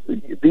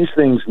 these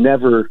things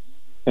never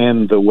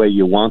end the way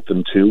you want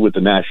them to with the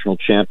national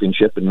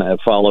championship, and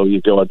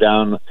you go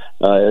down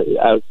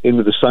out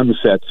into the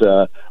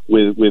sunset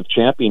with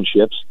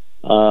championships.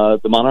 The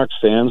Monarchs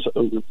fans,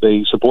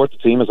 they support the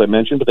team, as I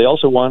mentioned, but they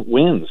also want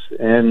wins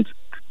and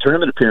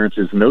tournament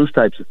appearances and those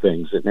types of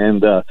things.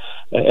 And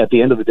at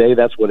the end of the day,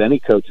 that's what any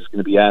coach is going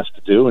to be asked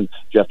to do. And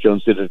Jeff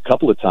Jones did it a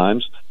couple of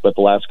times, but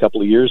the last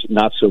couple of years,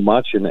 not so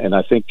much. And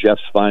I think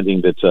Jeff's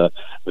finding that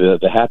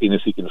the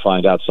happiness he can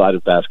find outside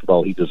of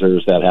basketball, he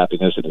deserves that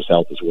happiness in his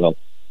health as well.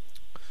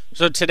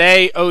 So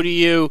today,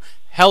 ODU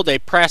held a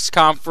press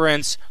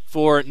conference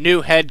for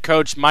new head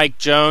coach Mike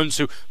Jones,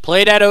 who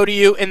played at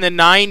ODU in the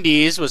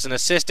 90s, was an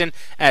assistant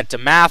at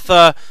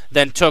DeMatha,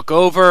 then took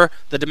over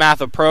the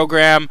DeMatha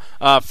program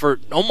for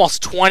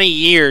almost 20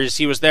 years.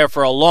 He was there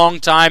for a long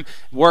time,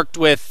 worked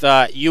with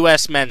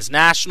U.S. men's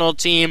national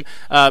team,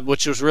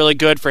 which was really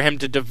good for him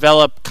to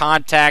develop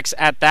contacts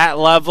at that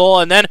level,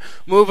 and then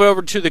move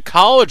over to the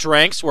college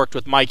ranks, worked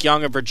with Mike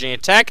Young at Virginia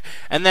Tech,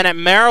 and then at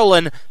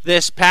Maryland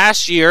this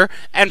past year.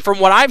 And from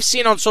what I've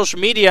seen on social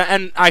media,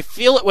 and I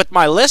feel it with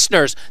my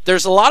listeners,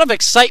 there's a lot of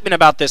excitement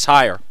about this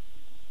hire.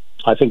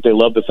 I think they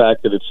love the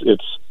fact that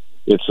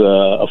it's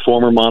a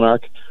former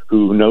Monarch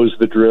who knows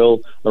the drill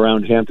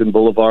around Hampton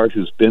Boulevard,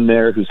 who's been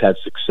there, who's had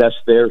success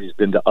there. He's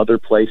been to other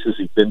places.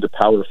 He's been to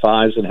Power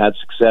Fives and had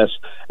success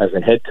as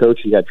a head coach.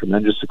 He had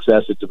tremendous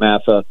success at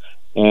DeMatha,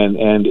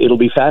 and it'll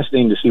be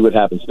fascinating to see what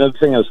happens. Another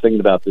thing I was thinking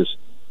about this,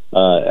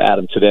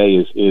 Adam, today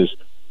is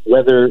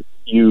whether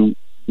you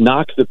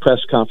knock the press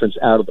conference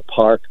out of the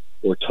park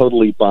or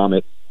totally bomb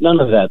it. None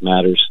of that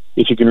matters.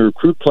 If you can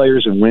recruit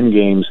players and win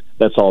games,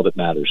 that's all that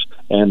matters.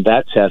 And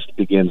that test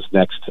begins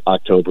next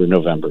October,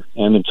 November.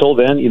 And until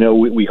then, you know,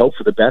 we hope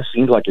for the best.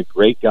 Seems like a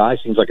great guy.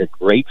 Seems like a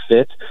great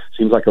fit.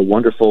 Seems like a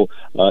wonderful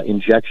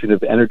injection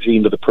of energy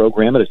into the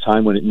program at a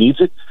time when it needs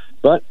it.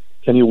 But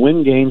can you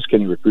win games?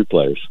 Can you recruit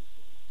players?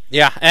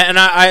 Yeah, and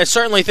I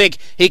certainly think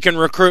he can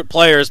recruit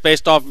players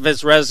based off of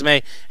his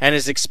resume and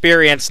his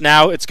experience.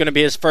 Now it's going to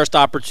be his first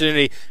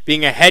opportunity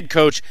being a head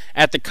coach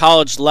at the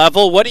college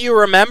level. What do you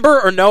remember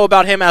or know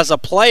about him as a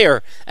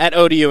player at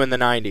ODU in the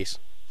 90s?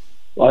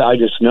 Well, I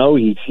just know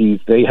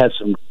they had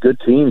some good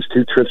teams,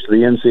 2 trips to the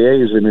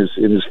NCAAs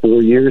in his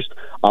 4 years.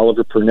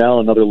 Oliver Purnell,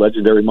 another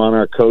legendary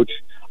Monarch coach,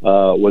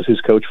 was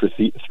his coach for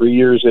 3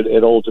 years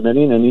at Old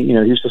Dominion, and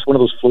he's just one of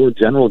those floor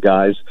general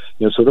guys,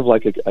 sort of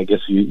like I guess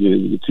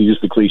you to use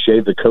the cliche,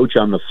 the coach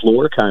on the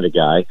floor kind of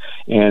guy.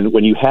 And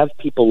when you have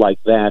people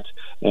like that,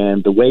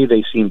 and the way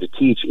they seem to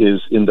teach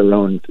is in their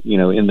own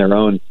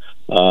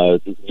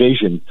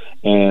vision,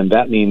 and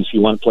that means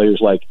you want players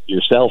like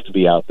yourself to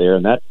be out there,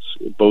 and that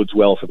bodes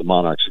well for the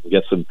Monarchs. You can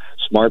get some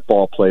smart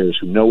ball players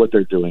who know what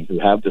they're doing, who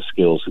have the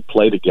skills, who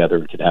play together,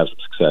 and can have some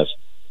success.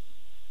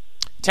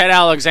 Ted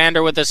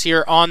Alexander with us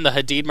here on the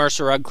Hadid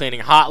Mercer Rug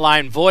Cleaning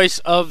Hotline, voice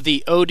of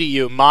the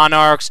ODU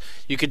Monarchs.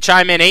 You can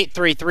chime in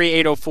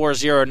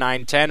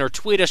 833-804-0910 or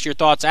tweet us your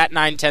thoughts at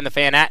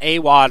 910thefan at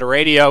AWadd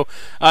Radio.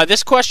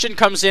 This question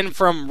comes in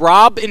from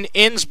Rob in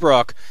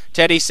Innsbruck.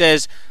 Teddy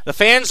says, the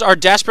fans are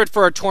desperate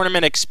for a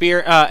tournament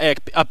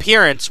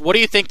appearance. What do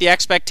you think the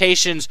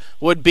expectations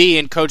would be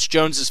in Coach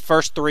Jones's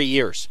first 3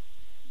 years?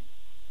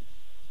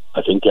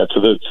 I think get to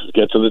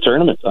the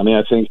tournament. I mean,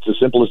 I think it's as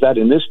simple as that.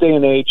 In this day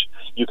and age,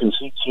 you can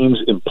see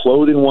teams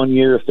implode in 1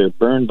 year if they're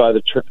burned by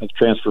the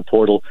transfer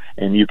portal,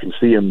 and you can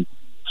see them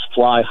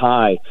fly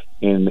high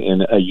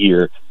in a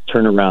year,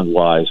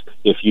 turnaround-wise,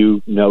 if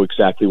you know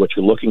exactly what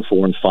you're looking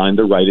for and find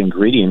the right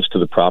ingredients to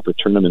the proper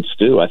tournament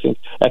stew. I think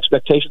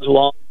expectations will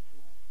all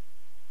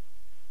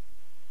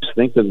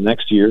think that the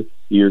next year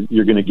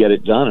you're going to get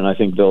it done, and I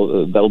think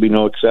that'll be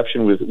no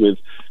exception with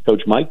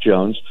Coach Mike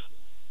Jones.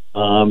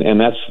 And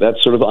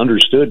that's sort of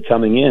understood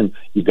coming in.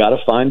 You've got to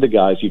find the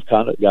guys. You've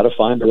got to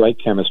find the right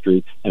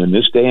chemistry. And in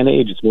this day and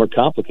age, it's more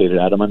complicated,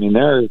 Adam. I mean,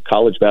 there are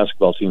college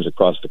basketball teams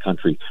across the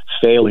country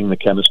failing the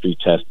chemistry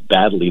test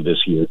badly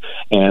this year,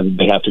 and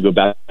they have to go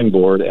back on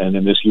board. And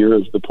in this year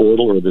of the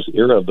portal, or this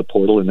era of the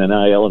portal and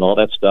NIL and all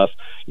that stuff,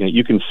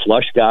 you can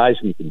flush guys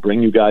and you can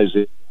bring you guys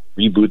in,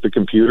 reboot the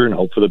computer, and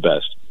hope for the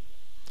best.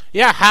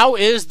 Yeah, how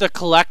is the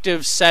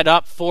collective set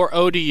up for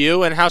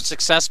ODU, and how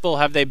successful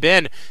have they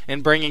been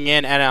in bringing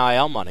in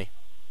NIL money?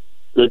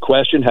 Good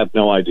question. Have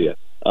no idea.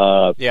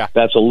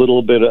 That's a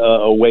little bit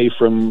away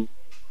from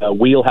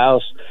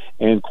wheelhouse,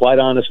 and quite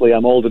honestly,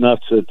 I'm old enough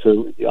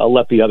to I'll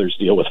let the others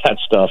deal with that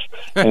stuff,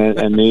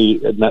 and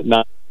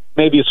not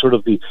maybe it's sort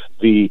of the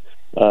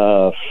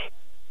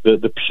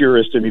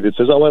purist in me that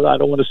says, oh, well, I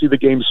don't want to see the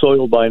game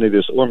soiled by any of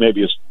this, or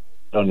maybe it's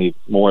I don't need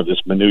more of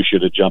this minutia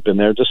to jump in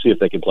there. Just see if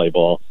they can play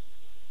ball.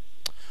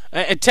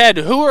 Ted,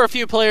 who are a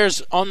few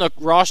players on the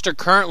roster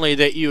currently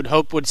that you'd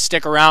hope would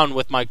stick around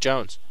with Mike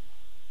Jones?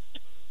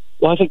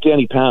 Well, I think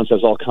Danny Pounds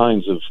has all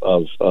kinds of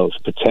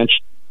potential.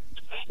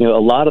 A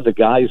lot of the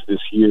guys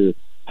this year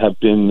have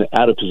been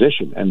out of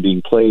position and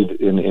being played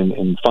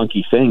in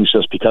funky things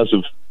just because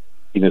of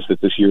that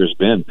this year has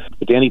been.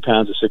 But Danny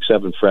Pounds, a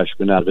 6'7"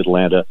 freshman out of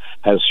Atlanta,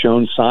 has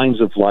shown signs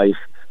of life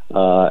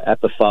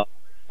at the 5.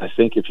 I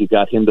think if you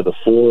got him to the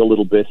 4 a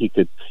little bit, he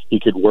could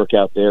work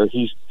out there.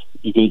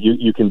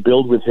 You can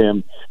build with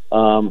him.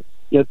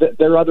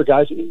 There are other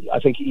guys. I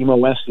think Emo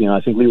Westy and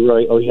I think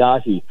Leroy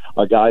Oyahi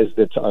are guys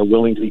that are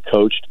willing to be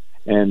coached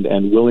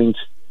and willing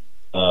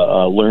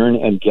to learn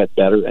and get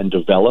better and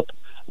develop.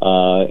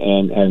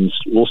 And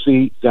we'll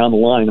see down the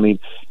line. I mean,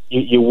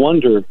 you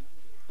wonder.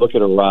 Look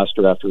at a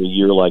roster after a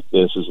year like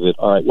this. Is it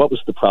all right? What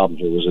was the problem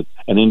here? Was it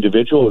an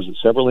individual? Was it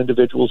several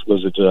individuals?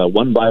 Was it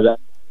one by that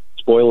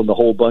spoiling the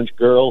whole bunch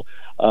girl?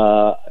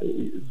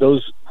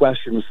 Those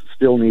questions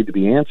still need to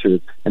be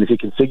answered, and if you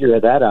can figure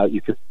that out, you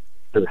can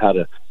figure how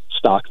to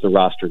stock the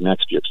roster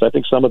next year. So I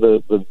think some of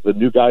the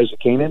new guys that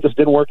came in just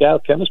didn't work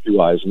out chemistry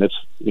wise, and it's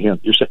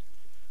you're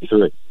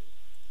 73.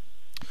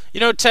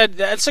 Ted,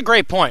 that's a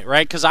great point,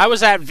 right? Because I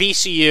was at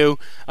VCU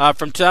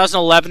from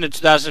 2011 to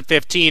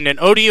 2015, and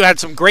ODU had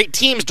some great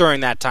teams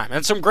during that time,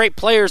 and some great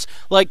players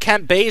like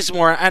Kent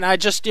Bazemore, and I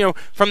just,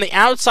 from the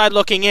outside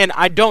looking in,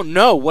 I don't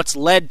know what's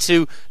led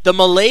to the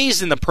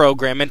malaise in the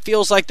program, and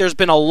feels like there's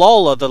been a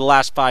lull over the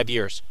last 5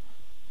 years.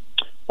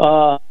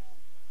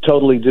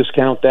 Totally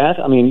discount that.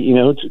 I mean,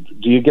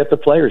 do you get the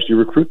players? Do you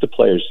recruit the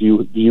players?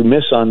 Do you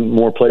miss on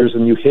more players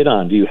than you hit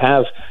on? Do you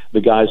have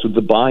the guys with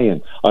the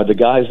buy-in? Are the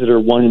guys that are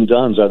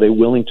one-and-dones, are they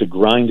willing to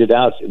grind it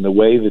out in the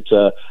way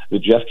that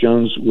Jeff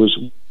Jones was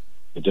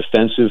a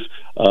defensive,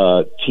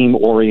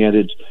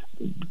 team-oriented,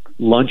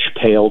 lunch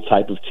pail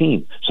type of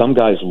team? Some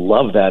guys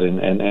love that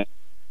and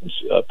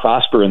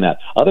prosper in that.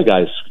 Other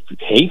guys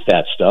hate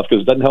that stuff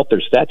because it doesn't help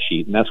their stat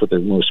sheet, and that's what they're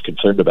most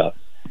concerned about.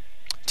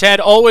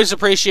 Ted, always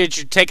appreciate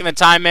you taking the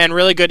time, man.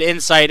 Really good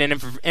insight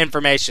and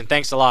information.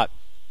 Thanks a lot.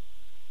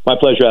 My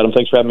pleasure, Adam.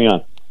 Thanks for having me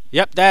on.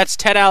 Yep, that's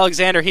Ted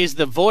Alexander. He's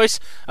the voice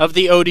of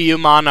the ODU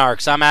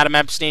Monarchs. I'm Adam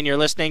Epstein. You're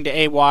listening to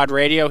AWadd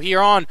Radio here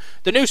on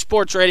the new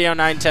Sports Radio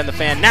 910 The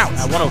Fan, now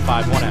at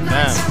 105.1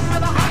 FM.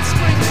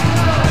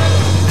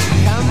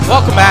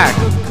 Welcome back.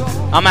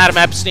 I'm Adam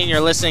Epstein. You're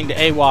listening to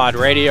AWadd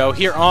Radio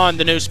here on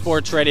the new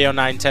Sports Radio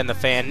 910 The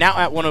Fan, now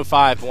at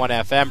 105.1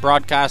 FM,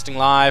 broadcasting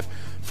live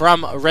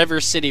from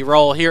River City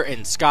Roll here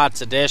in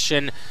Scott's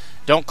Edition.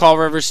 Don't call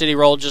River City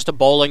Roll just a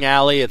bowling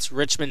alley. It's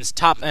Richmond's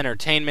top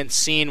entertainment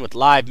scene with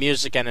live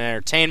music and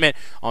entertainment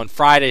on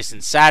Fridays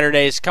and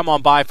Saturdays. Come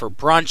on by for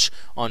brunch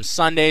on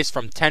Sundays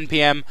from 10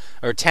 a.m.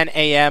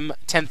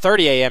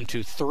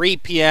 to 3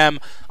 p.m.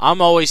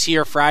 I'm always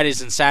here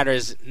Fridays and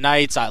Saturdays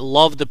nights. I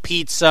love the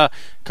pizza.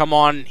 Come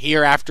on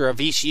here after a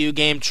VCU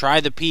game. Try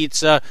the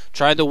pizza.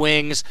 Try the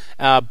wings.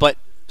 But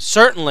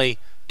certainly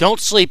don't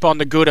sleep on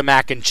the Gouda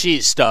mac and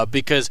cheese stub,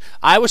 because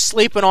I was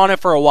sleeping on it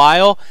for a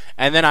while,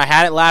 and then I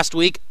had it last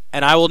week,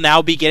 and I will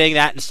now be getting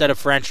that instead of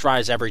French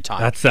fries every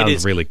time. That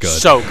sounds really good.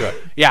 So good.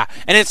 Yeah,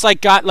 and it's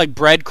got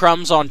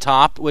breadcrumbs on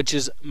top, which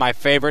is my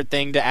favorite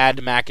thing to add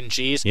to mac and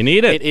cheese. You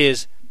need it.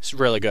 It's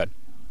really good.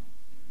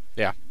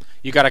 Yeah.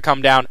 you got to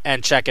come down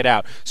and check it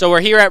out. So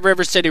we're here at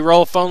River City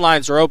Roll. Phone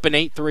lines are open,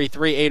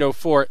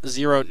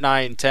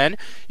 833-804-0910.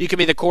 You can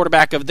be the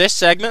quarterback of this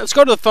segment. Let's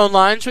go to the phone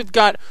lines. We've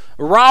got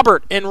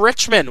Robert in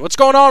Richmond. What's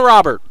going on,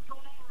 Robert?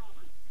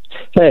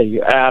 Hey,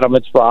 Adam,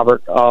 it's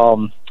Robert.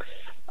 I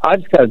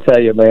just got to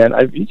tell you, man,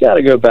 you got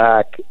to go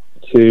back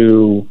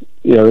to,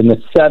 in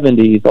the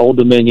 70s, Old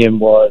Dominion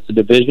was a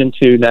Division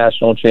II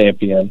national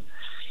champion.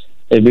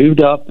 They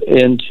moved up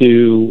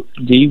into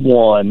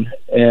D1,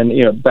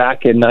 and,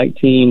 back in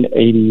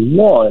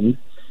 1981,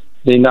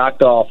 they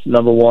knocked off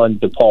number one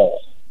DePaul,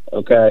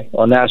 okay,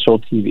 on national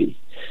TV.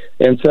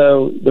 And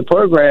so the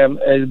program,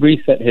 in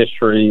recent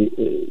history,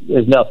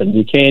 is nothing.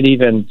 You can't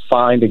even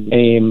find a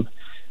game.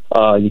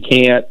 You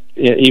can't,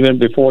 even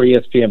before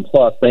ESPN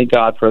Plus, thank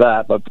God for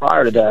that. But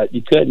prior to that,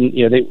 you couldn't,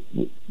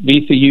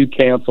 VCU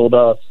canceled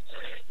us.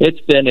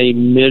 It's been a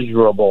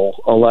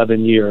miserable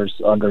 11 years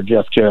under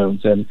Jeff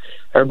Jones, and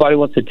everybody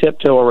wants to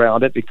tiptoe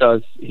around it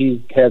because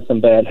he's had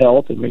some bad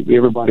health, and maybe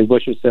everybody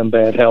wishes him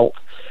bad health.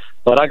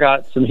 But I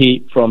got some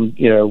heat from,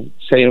 saying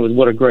it was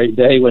what a great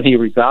day when he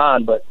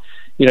resigned, but,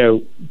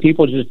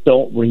 people just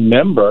don't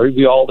remember.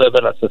 We all live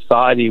in a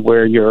society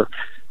where your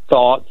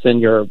thoughts and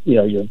you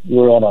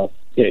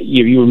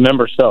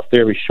remember stuff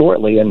very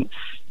shortly, and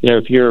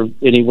if you're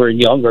anywhere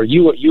younger,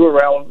 you were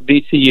around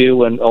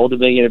VCU and Old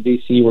Dominion and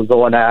VCU were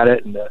going at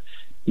it, and the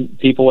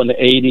people in the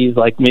 80s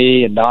like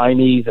me and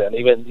 90s and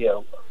even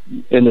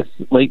in the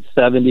late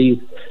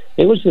 70s,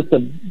 it was just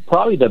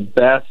probably the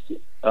best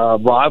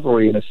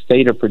rivalry in the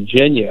state of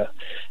Virginia.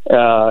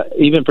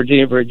 Even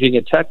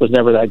Virginia Tech was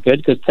never that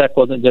good because Tech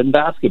wasn't good in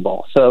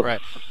basketball. So.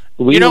 Right.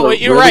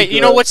 You're right.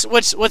 Good.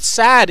 What's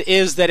sad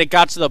is that it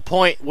got to the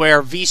point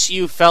where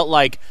VCU felt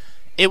like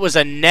it was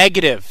a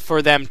negative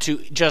for them to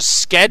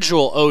just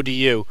schedule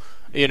ODU,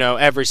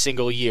 every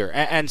single year.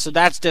 And so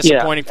that's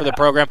disappointing for the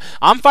program.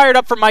 I'm fired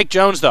up for Mike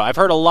Jones, though. I've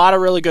heard a lot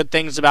of really good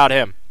things about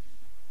him.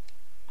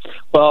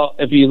 Well,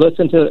 if you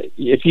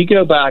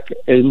go back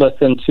and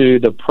listen to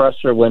the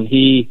presser when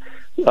he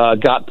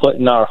got put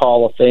in our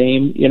Hall of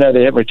Fame, they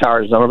didn't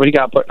retire his number, but he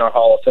got put in our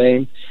Hall of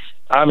Fame.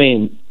 I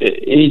mean,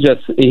 he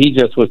just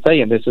was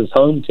saying, this is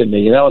home to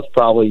me. And that was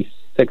probably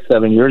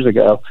 6-7 years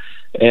ago.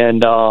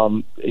 And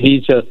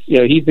he's just,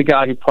 he's the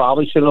guy who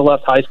probably should have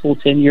left high school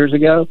 10 years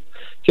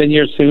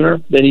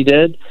sooner than he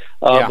did.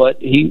 But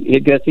I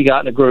guess he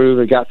got in a groove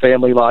and got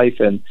family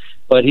life.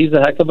 But he's a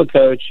heck of a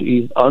coach.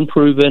 He's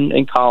unproven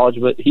in college,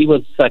 but he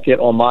was second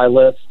on my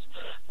list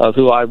of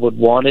who I would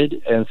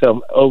wanted. And so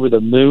I'm over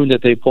the moon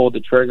that they pulled the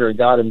trigger and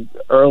got him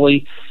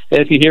early. And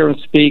if you hear him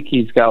speak,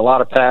 he's got a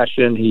lot of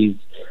passion. He's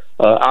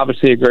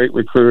obviously a great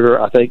recruiter.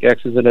 I think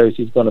X's and O's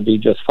he's going to be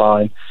just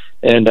fine.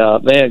 And,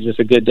 man, it's just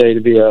a good day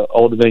to be an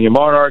Old Dominion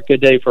Monarch,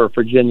 good day for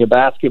Virginia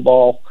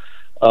basketball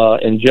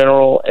in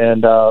general.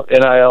 And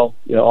NIL,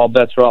 all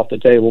bets are off the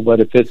table. But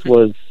if this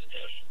was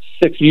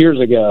 6 years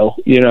ago,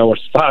 or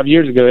 5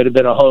 years ago, it would have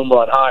been a home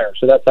run hire.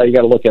 So that's how you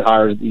got to look at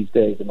hires these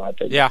days, in my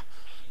opinion. Yeah.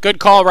 Good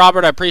call,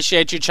 Robert. I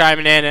appreciate you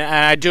chiming in,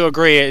 and I do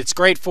agree. It's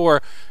great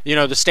for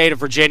the state of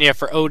Virginia,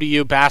 for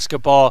ODU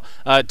basketball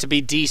to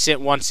be decent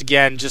once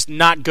again. Just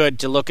not good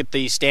to look at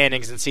the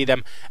standings and see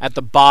them at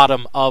the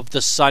bottom of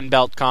the Sun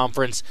Belt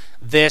Conference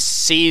this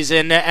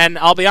season. And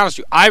I'll be honest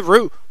with you, I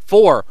root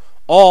for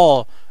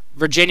all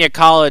Virginia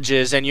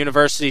colleges and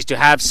universities to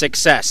have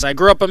success. I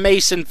grew up a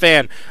Mason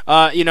fan,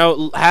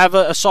 have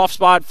a soft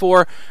spot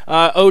for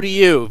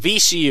ODU,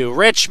 VCU,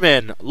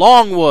 Richmond,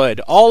 Longwood,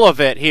 all of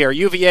it here,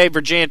 UVA,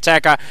 Virginia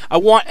Tech. I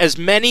want as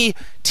many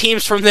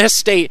teams from this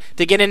state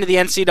to get into the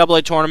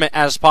NCAA tournament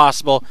as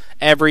possible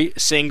every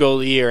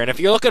single year. And if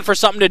you're looking for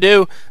something to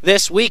do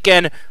this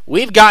weekend,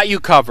 we've got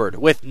you covered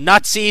with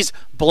Nutsy's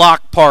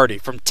Block Party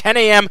from 10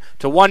 a.m.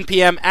 to 1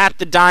 p.m. at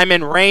the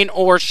Diamond, rain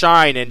or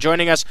shine. And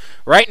joining us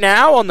right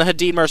now on the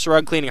Hadid Mercer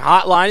Rug Cleaning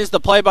Hotline is the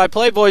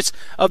play-by-play voice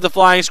of the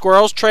Flying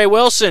Squirrels, Trey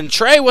Wilson.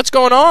 Trey, what's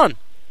going on?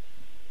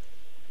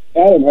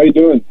 Adam, how you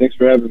doing? Thanks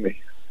for having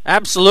me.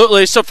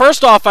 Absolutely. So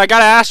first off, I got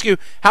to ask you,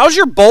 how's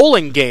your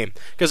bowling game?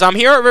 Because I'm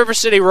here at River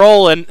City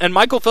Roll, and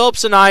Michael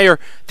Phillips and I are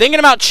thinking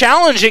about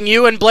challenging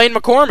you and Blaine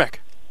McCormick.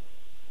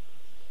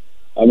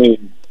 I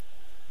mean,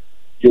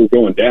 you're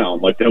going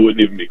down. Like, that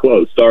wouldn't even be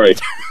close. Sorry.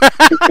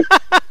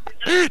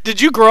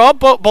 Did you grow up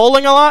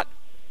bowling a lot?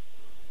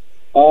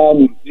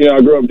 I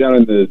grew up down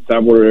in the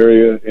Tidewater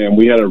area, and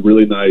we had there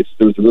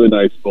was a really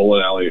nice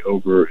bowling alley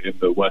over in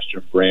the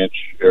Western Branch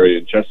area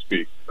in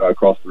Chesapeake,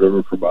 across the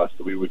river from us,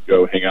 that we would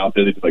go hang out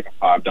there. They did like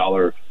a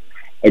 $5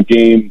 a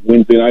game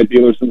Wednesday night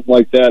deal or something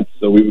like that,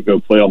 so we would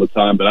go play all the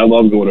time. But I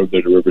love going over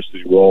there to River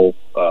City Roll,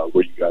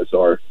 where you guys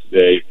are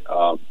today.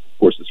 Of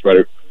course, it's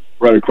right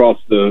across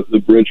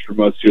the bridge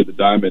from us here at the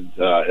Diamond.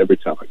 Every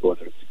time I go in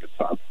there, it's a good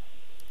time.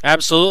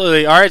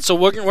 Absolutely. All right, so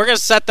we're going to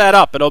set that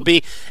up. It'll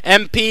be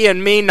MP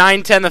and me,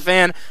 910 The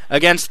Fan,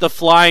 against the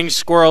Flying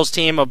Squirrels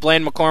team of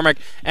Blaine McCormick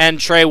and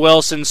Trey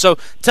Wilson. So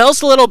tell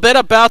us a little bit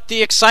about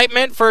the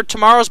excitement for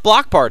tomorrow's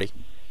block party.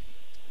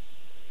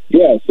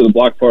 Yeah, so the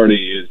block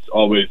party is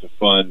always a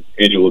fun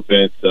annual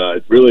event.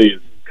 It really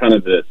is kind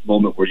of the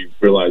moment where you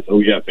realize, oh,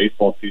 yeah,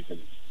 baseball season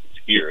is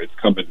here. It's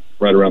coming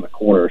right around the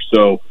corner.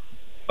 So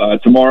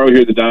tomorrow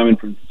here at the Diamond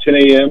from 10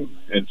 a.m.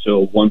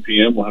 until 1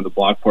 p.m. we'll have the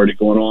block party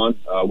going on.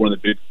 One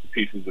of the big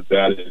pieces of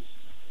that is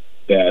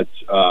that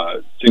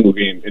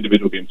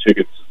individual game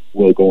tickets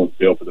will go on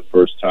sale for the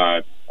first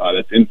time.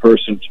 That's in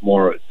person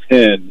tomorrow at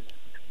 10,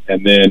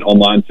 and then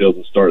online sales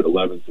will start at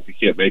 11. So if you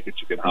can't make it,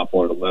 you can hop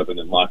on at 11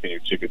 and lock in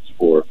your tickets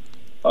for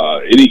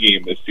any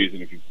game this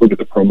season. If you look at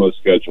the promo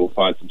schedule,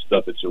 find some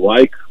stuff that you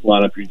like,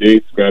 line up your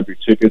dates, grab your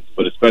tickets,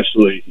 but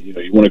especially,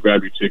 you want to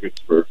grab your tickets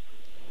for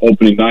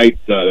opening night.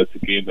 That's a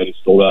game that is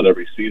sold out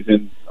every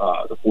season.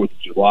 The 4th of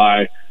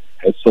July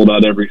has sold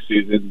out every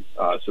season,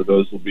 so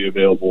those will be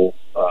available.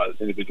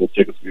 Individual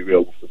tickets will be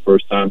available for the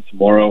first time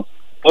tomorrow.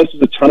 Plus,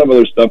 there's a ton of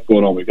other stuff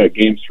going on. We've got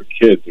games for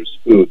kids. There's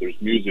food. There's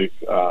music.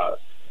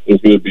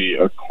 There's going to be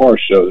a car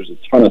show. There's a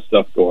ton of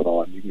stuff going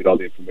on. You can get all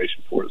the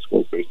information for it at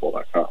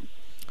squirrelsbaseball.com.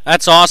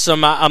 That's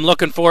awesome. I'm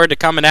looking forward to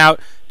coming out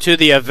to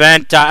the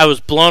event. I was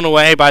blown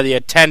away by the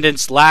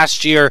attendance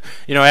last year.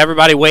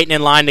 Everybody waiting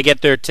in line to get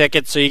their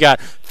tickets. So you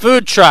got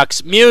food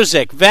trucks,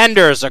 music,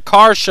 vendors, a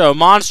car show,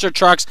 monster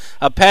trucks,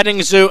 a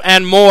petting zoo,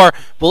 and more.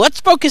 But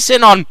let's focus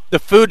in on the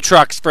food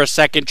trucks for a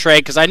second, Trey,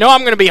 because I know I'm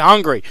going to be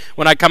hungry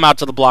when I come out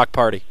to the block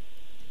party.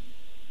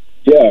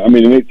 Yeah,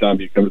 anytime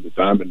you come to the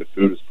Diamond, the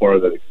food is part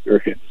of that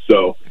experience.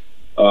 So,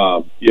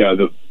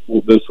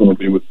 this one will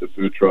be with the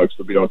food trucks.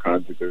 There'll be all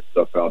kinds of good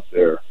stuff out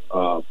there.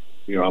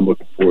 I'm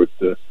looking forward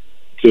to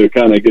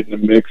kind of getting the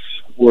mix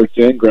worked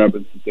in,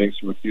 grabbing some things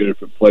from a few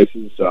different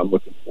places. I'm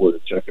looking forward to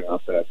checking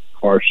out that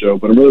car show.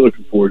 But I'm really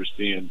looking forward to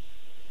seeing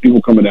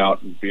people coming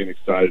out and being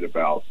excited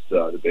about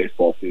the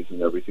baseball season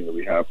and everything that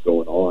we have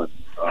going on.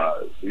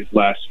 These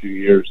last few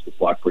years, the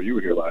block party, you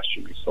were here last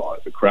year, you saw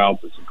it. The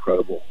crowd was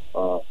incredible.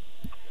 A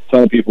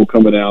ton of people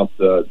coming out.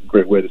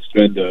 Great way to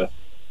spend a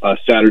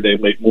Saturday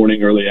late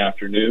morning, early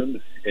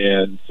afternoon,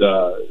 and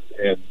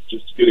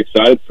just get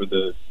excited for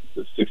the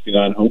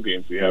 69 home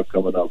games we have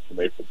coming up from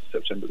April to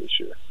September this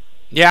year.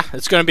 Yeah,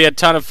 it's going to be a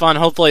ton of fun.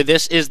 Hopefully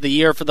this is the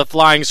year for the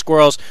Flying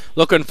Squirrels.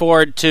 Looking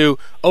forward to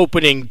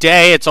opening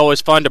day. It's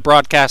always fun to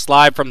broadcast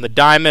live from the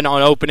Diamond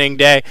on opening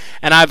day.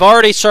 And I've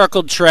already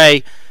circled,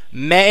 Trey,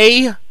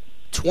 May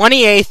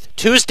 28th,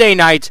 Tuesday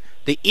night,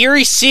 the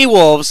Erie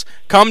Seawolves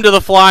come to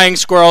the Flying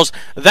Squirrels.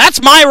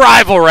 That's my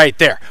rival right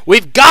there.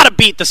 We've got to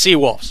beat the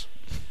Seawolves.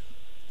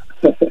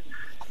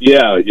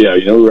 Yeah.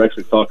 We were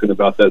actually talking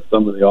about that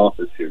some in the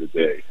office here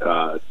today.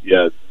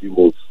 The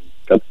Seawolves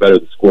got the better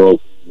of the Squirrels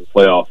in the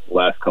playoffs the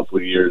last couple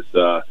of years.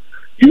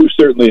 You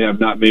certainly have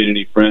not made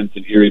any friends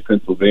in Erie,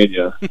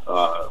 Pennsylvania,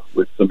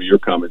 with some of your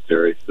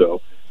commentary.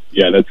 So,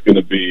 that's going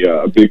to be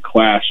a big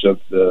clash of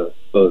the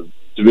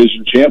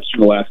division champs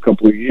from the last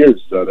couple of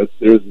years. There's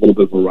a little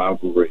bit of a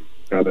rivalry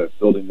kind of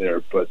building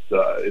there, but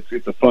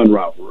it's a fun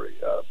rivalry.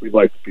 We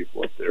like the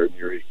people up there in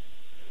Erie.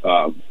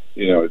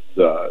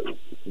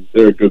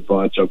 They're a good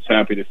bunch. I was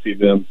happy to see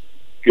them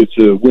get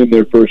to win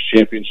their first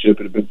championship.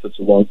 It had been such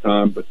a long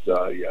time, but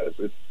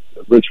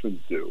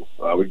Richmond's due.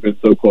 We've been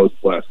so close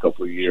the last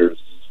couple of years,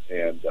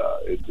 and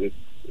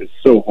it's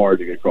so hard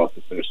to get across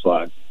the finish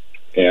line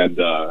and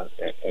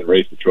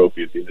raise the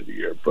trophy at the end of the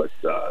year. But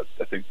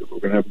I think that we're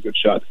going to have a good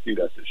shot to see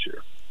that this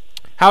year.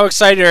 How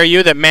excited are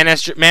you that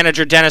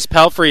manager Dennis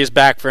Pelfrey is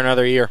back for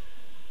another year?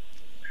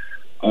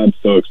 I'm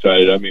so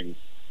excited.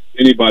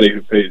 Anybody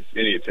who pays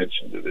any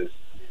attention to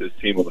this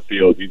team on the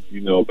field,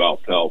 you know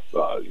about Pelf.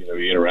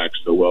 He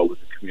interacts so well with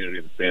the community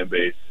and the fan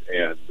base,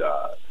 and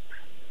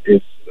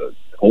his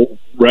whole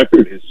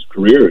record, his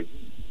career,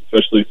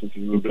 especially since he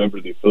moved over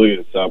to the affiliate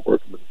and stopped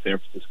working with the San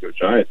Francisco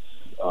Giants,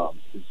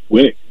 is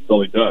winning. That's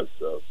all he does.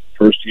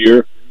 First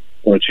year,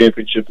 won a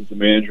championship as a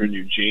manager in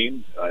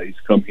Eugene. He's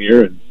come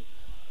here, and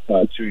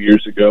 2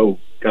 years ago,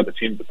 got the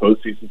team to the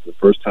postseason for the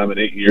first time in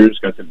 8 years,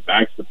 got them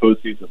back to the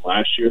postseason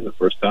last year, the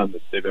first time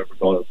that they've ever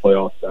gone to the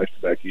playoffs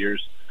back-to-back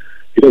years.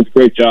 He does a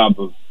great job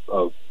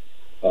of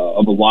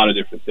a lot of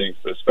different things,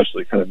 but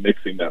especially kind of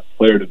mixing that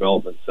player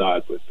development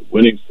side with the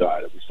winning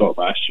side. We saw it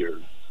last year,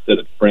 set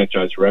a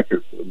franchise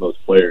record for the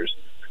most players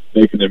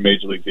making their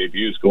major league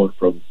debuts, going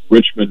from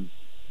Richmond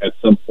at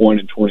some point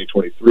in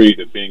 2023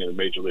 to being in the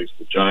major leagues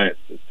with the Giants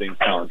the same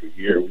calendar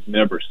year. We've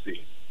never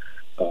seen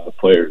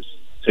players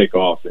take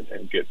off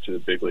and get to the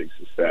big leagues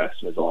as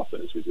fast and as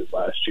often as we did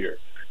last year.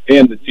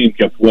 And the team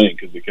kept winning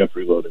because they kept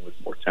reloading with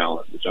more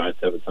talent. The Giants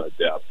have a ton of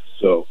depth.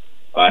 So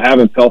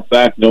having Pelf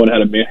back, knowing how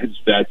to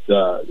manage that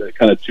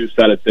kind of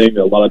two-sided thing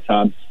that a lot of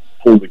times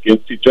pulls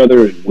against each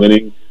other, and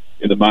winning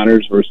in the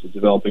minors versus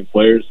developing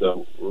players,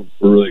 we're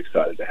really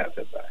excited to have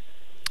him back.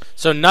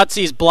 So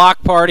Nutsy's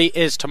block party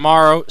is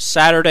tomorrow,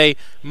 Saturday,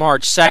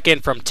 March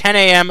 2nd, from 10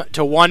 a.m.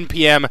 to 1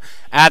 p.m.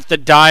 at the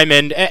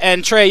Diamond.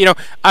 And Trey,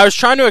 I was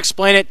trying to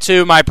explain it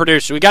to my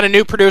producer. We got a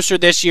new producer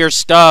this year,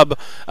 Stubb,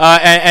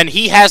 and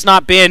he has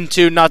not been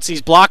to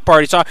Nutsy's block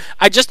party. So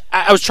I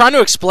was trying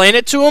to explain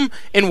it to him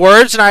in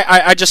words, and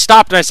I just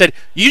stopped and I said,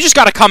 you just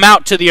got to come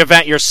out to the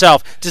event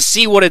yourself to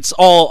see what it's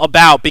all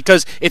about,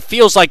 because it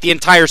feels like the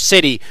entire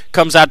city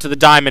comes out to the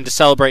Diamond to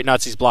celebrate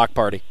Nutsy's block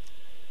party.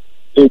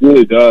 It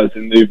really does,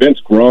 and the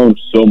event's grown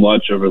so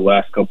much over the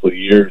last couple of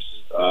years.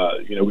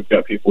 We've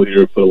got people here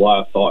who put a lot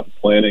of thought and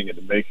planning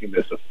into making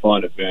this a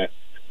fun event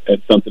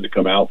and something to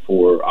come out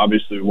for.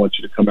 Obviously, we want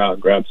you to come out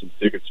and grab some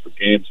tickets for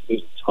games.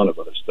 There's a ton of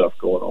other stuff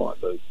going on.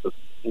 The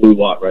blue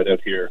lot right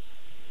out here,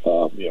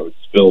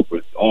 it's filled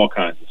with all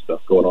kinds of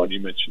stuff going on.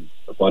 You mentioned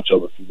a bunch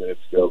of it a few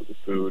minutes ago with the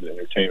food and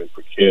entertainment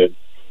for kids.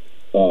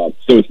 So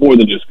it's more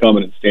than just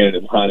coming and standing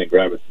in line and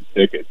grabbing some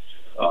tickets.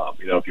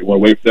 If you want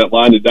to wait for that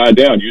line to die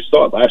down, you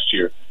saw it last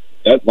year.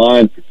 That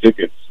line for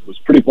tickets was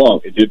pretty long.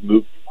 It did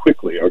move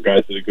quickly. Our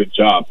guys did a good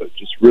job, but it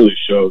just really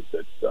shows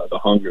that the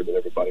hunger that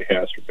everybody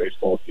has for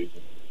baseball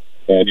season.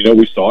 And,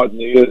 we saw it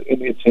in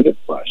the attendance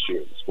last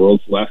year. The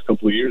Squirrels, the last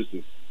couple of years,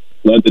 have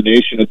led the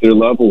nation at their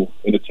level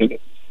in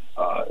attendance.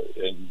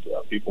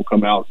 People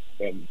come out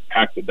and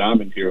pack the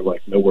diamond here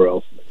like nowhere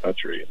else in the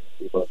country. And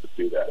we'd love to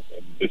see that.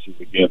 And this is,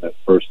 again, that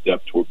first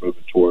step toward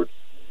moving toward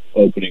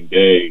opening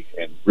day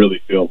and really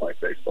feeling like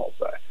baseball's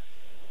back.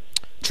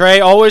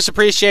 Trey, always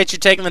appreciate you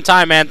taking the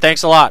time, man.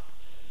 Thanks a lot.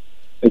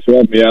 Thanks for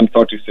having me, Adam.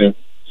 Talk to you soon.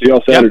 See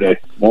y'all Saturday,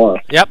 tomorrow.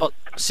 Yep.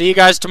 See you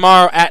guys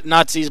tomorrow at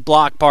Nutsy's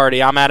Block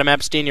Party. I'm Adam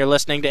Epstein. You're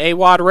listening to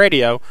AWadd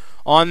Radio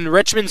on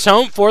Richmond's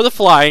home for the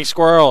Flying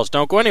Squirrels.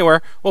 Don't go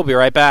anywhere. We'll be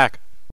right back.